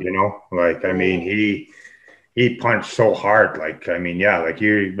 I mean, he punched so hard.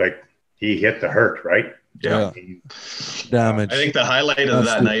 He hit the hurt, right? Yeah. Damage. I think the highlight of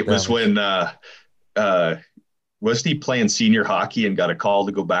that night was when wasn't he playing senior hockey and got a call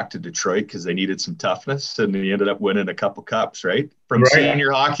to go back to Detroit because they needed some toughness, and he ended up winning a couple cups, right? From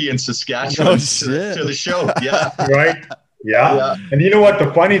senior hockey in Saskatchewan to the show. Yeah. Right. Yeah. And you know what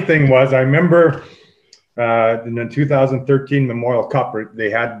the funny thing was? I remember in the 2013 Memorial Cup, they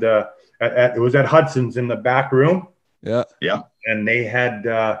had it was at Hudson's in the back room. Yeah. And they had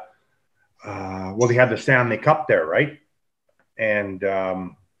they had the Stanley Cup there, right? And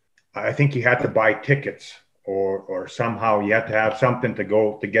I think you had to buy tickets or somehow you had to have something to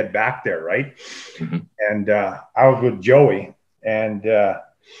get back there, right? Mm-hmm. And I was with Joey, and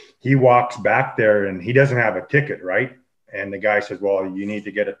he walks back there and he doesn't have a ticket, right? And the guy says, "Well, you need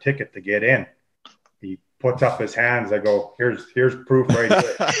to get a ticket to get in." He puts up his hands. I go, here's proof right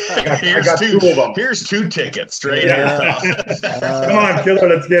here. I got 2 of them. Here's 2 tickets, right? Yeah. Come on, Killer,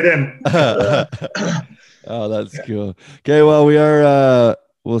 let's get in. Oh, that's cool. Okay, well,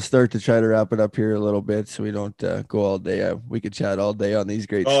 we'll start to try to wrap it up here a little bit so we don't go all day. We could chat all day on these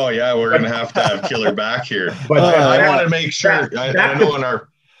great. Oh yeah, we're gonna have to have Killer back here. But I want to make sure. I know in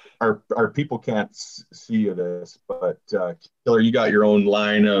our people can't see this, but Killer, you got your own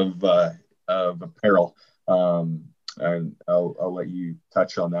line of apparel. And I'll let you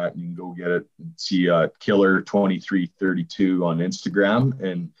touch on that, and you can go get it and see Killer 2332 on Instagram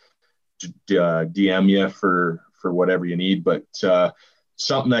and DM you for whatever you need. But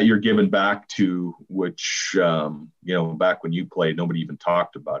something that you're giving back to, which back when you played, nobody even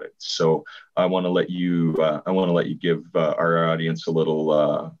talked about it. So I want to let you give our audience a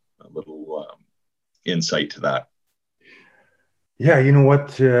little insight to that. Yeah, you know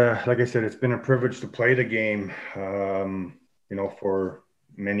what? Like I said, it's been a privilege to play the game. For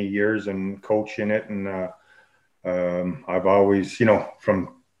many years and coaching it. And I've always,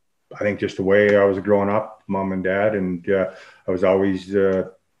 from, I think just the way I was growing up, mom and dad, and I was always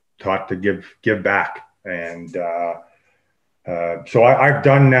taught to give back. And so I've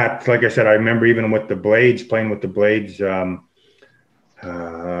done that. Like I said, I remember even with the Blades, playing with the Blades,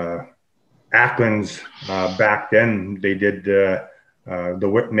 Ackland's back then, they did the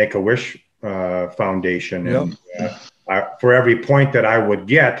Make-A-Wish Foundation. Yep. And for every point that I would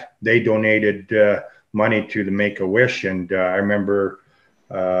get, they donated money to the Make-A-Wish. And I remember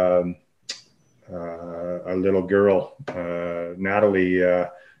a little girl, Natalie,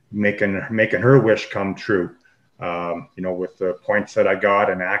 making her wish come true. With the points that I got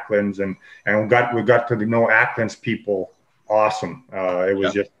and Ackland's, and we got to know Ackland's people. Awesome. It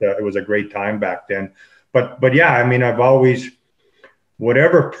was just it was a great time back then. But yeah, I mean, I've always,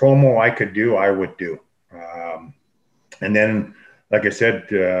 whatever promo I could do, I would do. And then, like I said,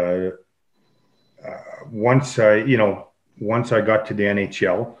 once I got to the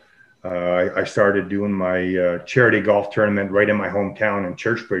NHL, I started doing my charity golf tournament right in my hometown in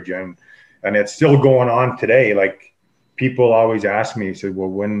Churchbridge, and it's still going on today. Like, people always ask me, said, well,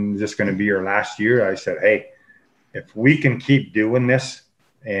 when is this going to be your last year? I said, hey, if we can keep doing this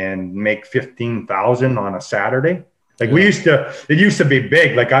and make 15,000 on a Saturday, like it used to be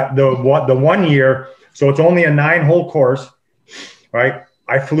big. Like the 1 year, so it's only a 9-hole course, right?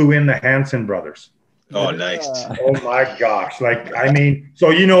 I flew in the Hanson brothers. Oh, nice. Oh my gosh. Like, I mean,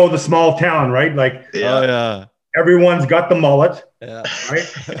 so the small town, right? Like, everyone's got the mullet, right?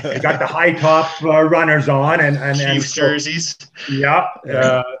 They got the high top runners on and Chiefs jerseys. Yeah.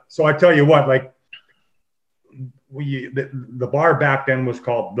 So I tell you what, like, the bar back then was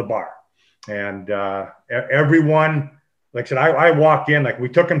called The Bar, and everyone, like I said, I walked in, like, we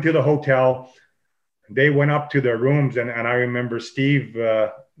took them to the hotel, they went up to their rooms, and I remember Steve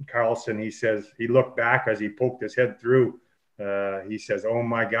Carlson, he looked back as he poked his head through. He says, "Oh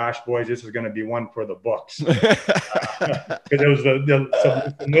my gosh, boys, this is going to be one for the books." Because it was the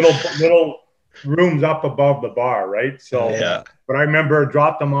little rooms up above the bar, right? So, but I remember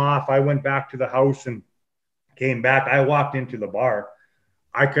dropped them off. I went back to the house and came back. I walked into the bar.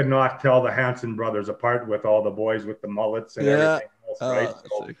 I could not tell the Hanson brothers apart with all the boys with the mullets and everything else, right?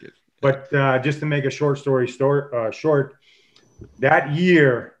 But just to make a short story short, that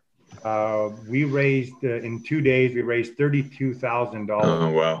year we raised in 2 days we raised $32,000. Oh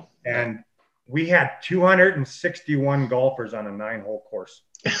wow! And we had 261 golfers on a 9-hole course.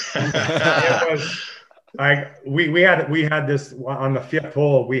 It was like we had this on the 5th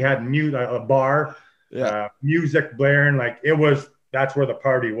hole. We had a bar. Music blaring, like that's where the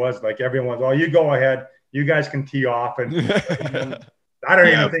party was. Like, everyone's, oh, you go ahead, you guys can tee off, and I don't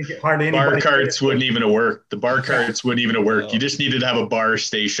even think hardly anybody. Bar carts wouldn't even have worked. The bar carts wouldn't even have worked. You just needed to have a bar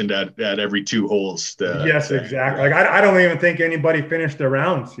stationed at every 2 holes. Yes, exactly. Like, I don't even think anybody finished their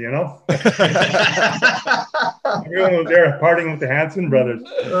rounds. Everyone was there partying with the Hanson brothers.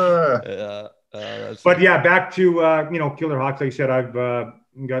 But yeah, back to Killer Hawks. Like I said, I've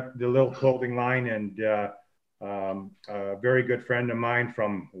got the little clothing line, and a very good friend of mine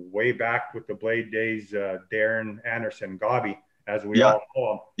from way back with the Blade days, Darren Anderson, Gobby, as we all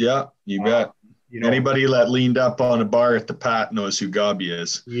know him. Yeah, you bet. Anybody that leaned up on a bar at the Pat knows who Gobby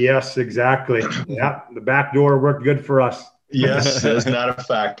is. Yes, exactly. Yeah, the back door worked good for us. Yes, that's not a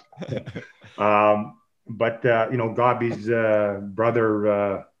fact. But Gobby's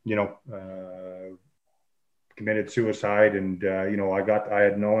brother, committed suicide, and I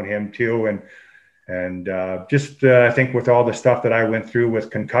had known him too, and just I think with all the stuff that I went through with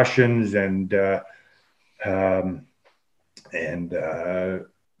concussions and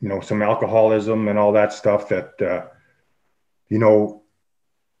some alcoholism and all that stuff, that the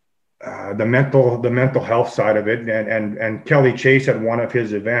mental health side of it, and Kelly Chase at one of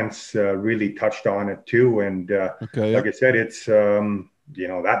his events really touched on it too, and like I said, it's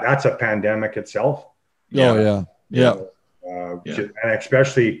that's a pandemic itself. And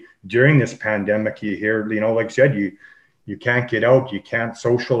especially during this pandemic, you hear, like I said, you can't get out, you can't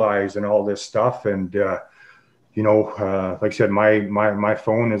socialize and all this stuff. And, like I said, my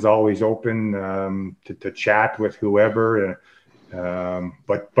phone is always open to chat with whoever.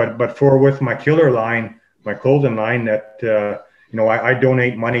 But with my Killer line, my clothing line, that, I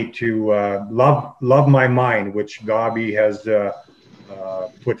donate money to Love My Mind, which Gobby has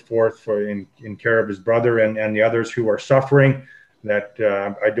put forth in care of his brother and the others who are suffering. That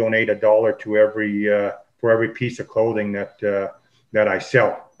I donate $1 to for every piece of clothing that I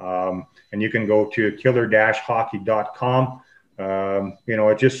sell. And you can go to killer-hockey.com.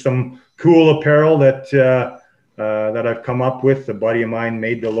 It's just some cool apparel that that I've come up with. A buddy of mine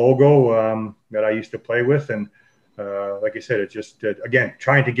made the logo that I used to play with. And like I said, it's just, again,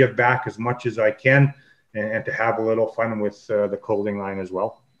 trying to give back as much as I can and to have a little fun with the clothing line as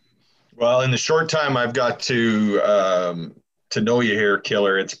well. Well, in the short time I've got to know you here,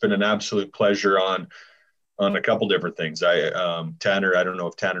 Killer, it's been an absolute pleasure on a couple different things. Tanner, I don't know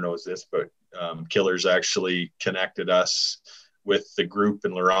if Tanner knows this, but Killer's actually connected us with the group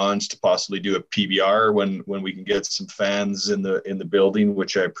in La Ronge to possibly do a PBR when we can get some fans in the building,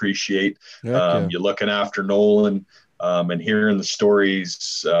 which I appreciate. You're looking after Nolan and hearing the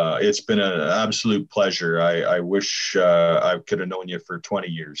stories. It's been an absolute pleasure. I wish I could have known you for 20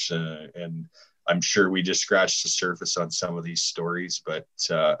 years, and I'm sure we just scratched the surface on some of these stories, but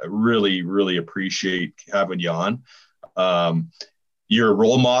I really, really appreciate having you on. You're a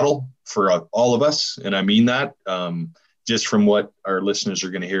role model for all of us, and I mean that. Just from what our listeners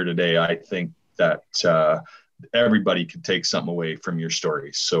are going to hear today, I think that everybody can take something away from your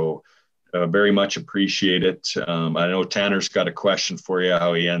stories. So very much appreciate it. I know Tanner's got a question for you,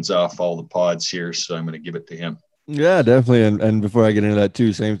 how he ends off all the pods here, so I'm going to give it to him. Yeah, definitely. And before I get into that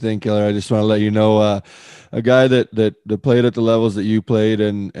too, same thing, Killer. I just want to let you know, a guy that played at the levels that you played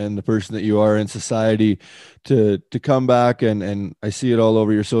and the person that you are in society to come back and I see it all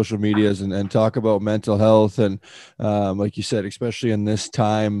over your social medias and talk about mental health. And like you said, especially in this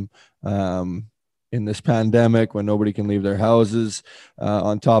time, in this pandemic when nobody can leave their houses,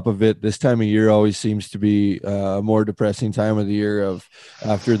 on top of it, this time of year always seems to be a more depressing time of the year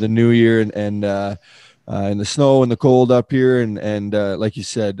after the new year and in the snow and the cold up here. And like you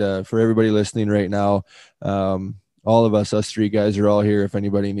said, for everybody listening right now, all of us three guys are all here if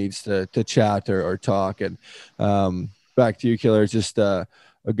anybody needs to chat or talk. And back to you, Killer. It's just a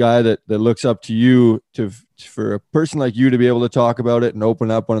guy that looks up to you for a person like you to be able to talk about it and open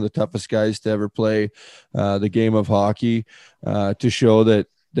up, one of the toughest guys to ever play the game of hockey, to show that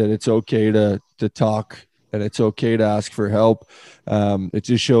it's okay to talk and it's okay to ask for help. It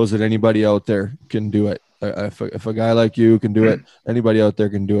just shows that anybody out there can do it. If a guy like you can do it, anybody out there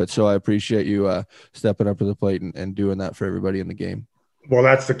can do it. So I appreciate you stepping up to the plate and doing that for everybody in the game. Well,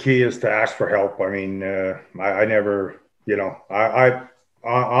 that's the key, is to ask for help. I mean, I never, I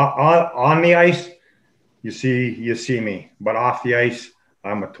on the ice, you see me, but off the ice,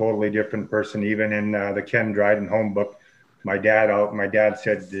 I'm a totally different person. Even in the Ken Dryden home book, my dad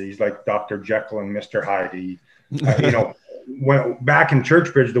said he's like Dr. Jekyll and Mr. Hyde. When back in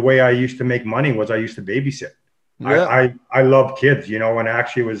Churchbridge, the way I used to make money was I used to babysit. Yeah. I love kids, and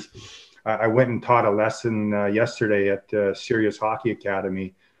actually I went and taught a lesson yesterday at Sirius Hockey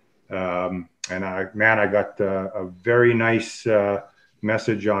Academy. And I got a very nice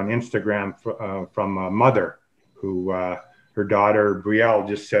message on Instagram from a mother who her daughter Brielle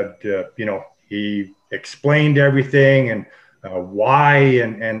just said, he explained everything and why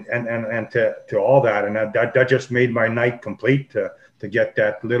and to all that, and that just made my night complete to get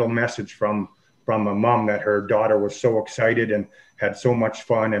that little message from a mom that her daughter was so excited and had so much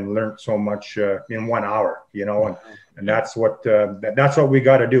fun and learned so much in 1 hour, and that's what we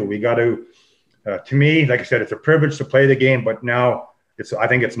got to do. We got to, to me, like I said, it's a privilege to play the game, but now I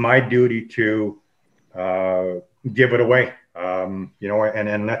think it's my duty to give it away,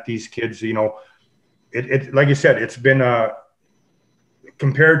 and let these kids, it like you said, it's been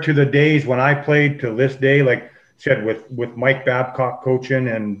compared to the days when I played to this day, like I said, with Mike Babcock coaching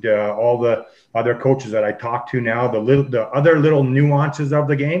and all the other coaches that I talk to now, the other little nuances of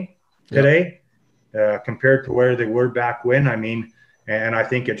the game today, compared to where they were back when. I mean, and I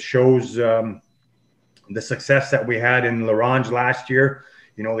think it shows the success that we had in La Ronge last year.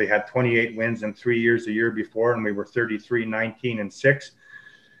 They had 28 wins in 3 years the year before, and we were 33, 19, and 6.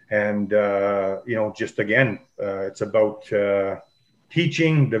 And, just again, it's about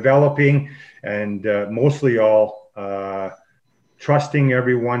teaching, developing, and mostly all trusting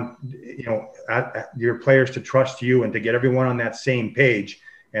everyone, your players to trust you and to get everyone on that same page.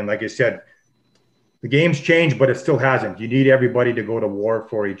 And like I said, the game's changed, but it still hasn't. You need everybody to go to war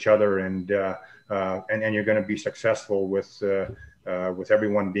for each other, and you're going to be successful with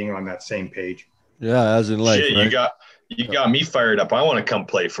everyone being on that same page. Yeah, as in life. Shit, right? You got me fired up. I want to come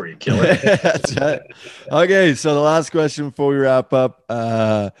play for you, Killer. That's right. Okay, so the last question before we wrap up,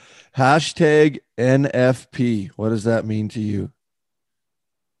 hashtag NFP. What does that mean to you?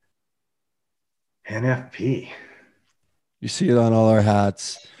 NFP. You see it on all our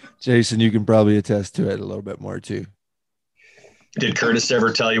hats. Jason, you can probably attest to it a little bit more too. Did Curtis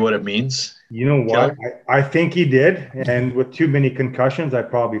ever tell you what it means? You know what? I think he did. And with too many concussions, I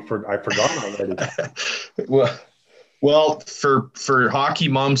forgot already. Well, for hockey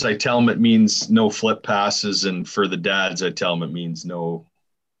moms, I tell them it means no flip passes, and for the dads, I tell them it means no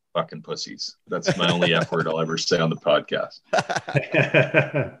fucking pussies. That's my only F word I'll ever say on the podcast.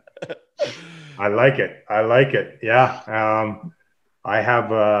 I like it. Yeah. I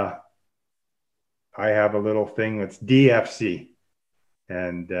have a little thing that's DFC.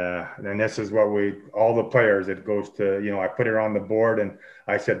 And this is what all the players, it goes to, I put it on the board and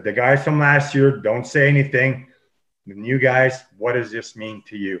I said, the guys from last year, don't say anything. The new guys, what does this mean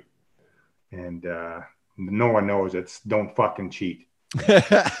to you? And no one knows. It's don't fucking cheat. Yeah.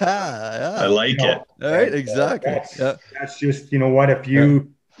 I like it. All right, exactly. That's just, what, if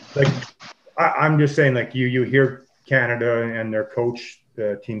you I'm just saying, like you hear Canada and their coach,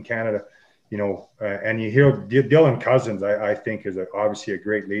 Team Canada, and you hear Dylan Cousins, I think is obviously a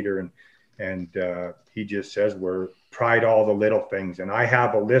great leader, and he just says we're pride all the little things, and I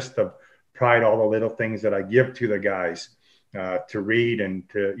have a list of pride all the little things that I give to the guys to read and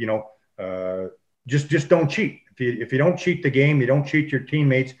to just don't cheat. If you don't cheat the game, you don't cheat your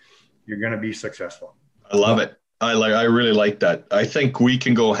teammates, you're going to be successful. I love it. I really like that. I think we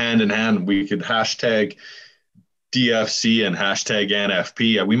can go hand in hand. We could hashtag DFC and hashtag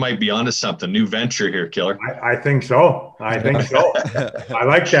NFP. We might be onto something, new venture here, Killer. I think so. I like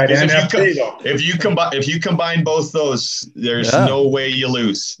that NFP though. If you combine both those, there's no way you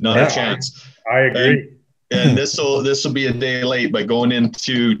lose. Not a chance. I agree. And this will be a day late, but going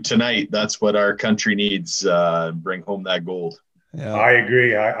into tonight, that's what our country needs. Bring home that gold. Yeah. I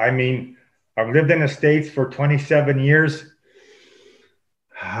agree. I mean, I've lived in the States for 27 years.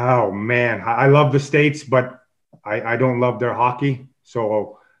 Oh man, I love the States, but I don't love their hockey.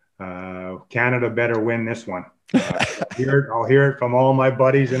 So Canada better win this one. I'll hear it from all my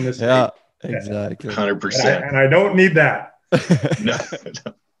buddies in the States. Yeah, exactly. 100%. And I don't need that. No.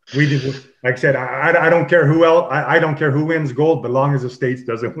 We just, like I said, I don't care who else. I don't care who wins gold, but long as the States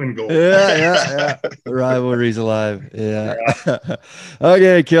doesn't win gold. Yeah. The rivalry's alive. Yeah.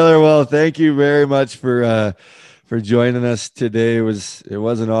 Okay, Killer. Well, thank you very much for joining us today. It was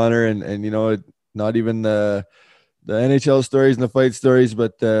an honor, and not even the NHL stories and the fight stories,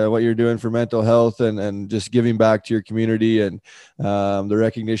 but what you're doing for mental health and just giving back to your community, and the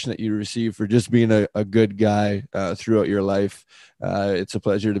recognition that you receive for just being a good guy throughout your life. It's a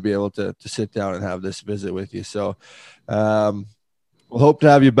pleasure to be able to sit down and have this visit with you. So we'll hope to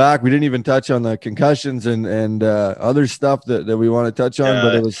have you back. We didn't even touch on the concussions and other stuff that we want to touch on,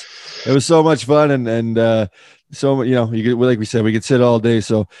 but it was so much fun and so, like we said, we could sit all day.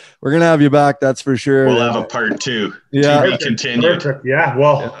 So we're going to have you back. That's for sure. We'll have a part 2. Yeah. To be continued. Perfect. Yeah.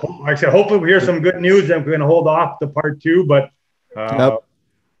 Well, like I said, hopefully we hear some good news, and we're going to hold off the part 2, but yeah,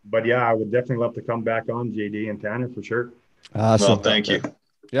 I would definitely love to come back on, JD and Tanner, for sure. Awesome. Well, thank you.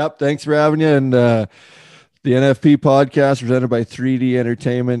 Yep. Thanks for having you. And the NFP podcast presented by 3D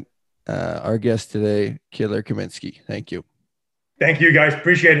Entertainment. Our guest today, Killer Kaminski. Thank you. Thank you guys.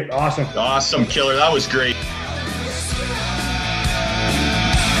 Appreciate it. Awesome. Awesome, Killer. That was great.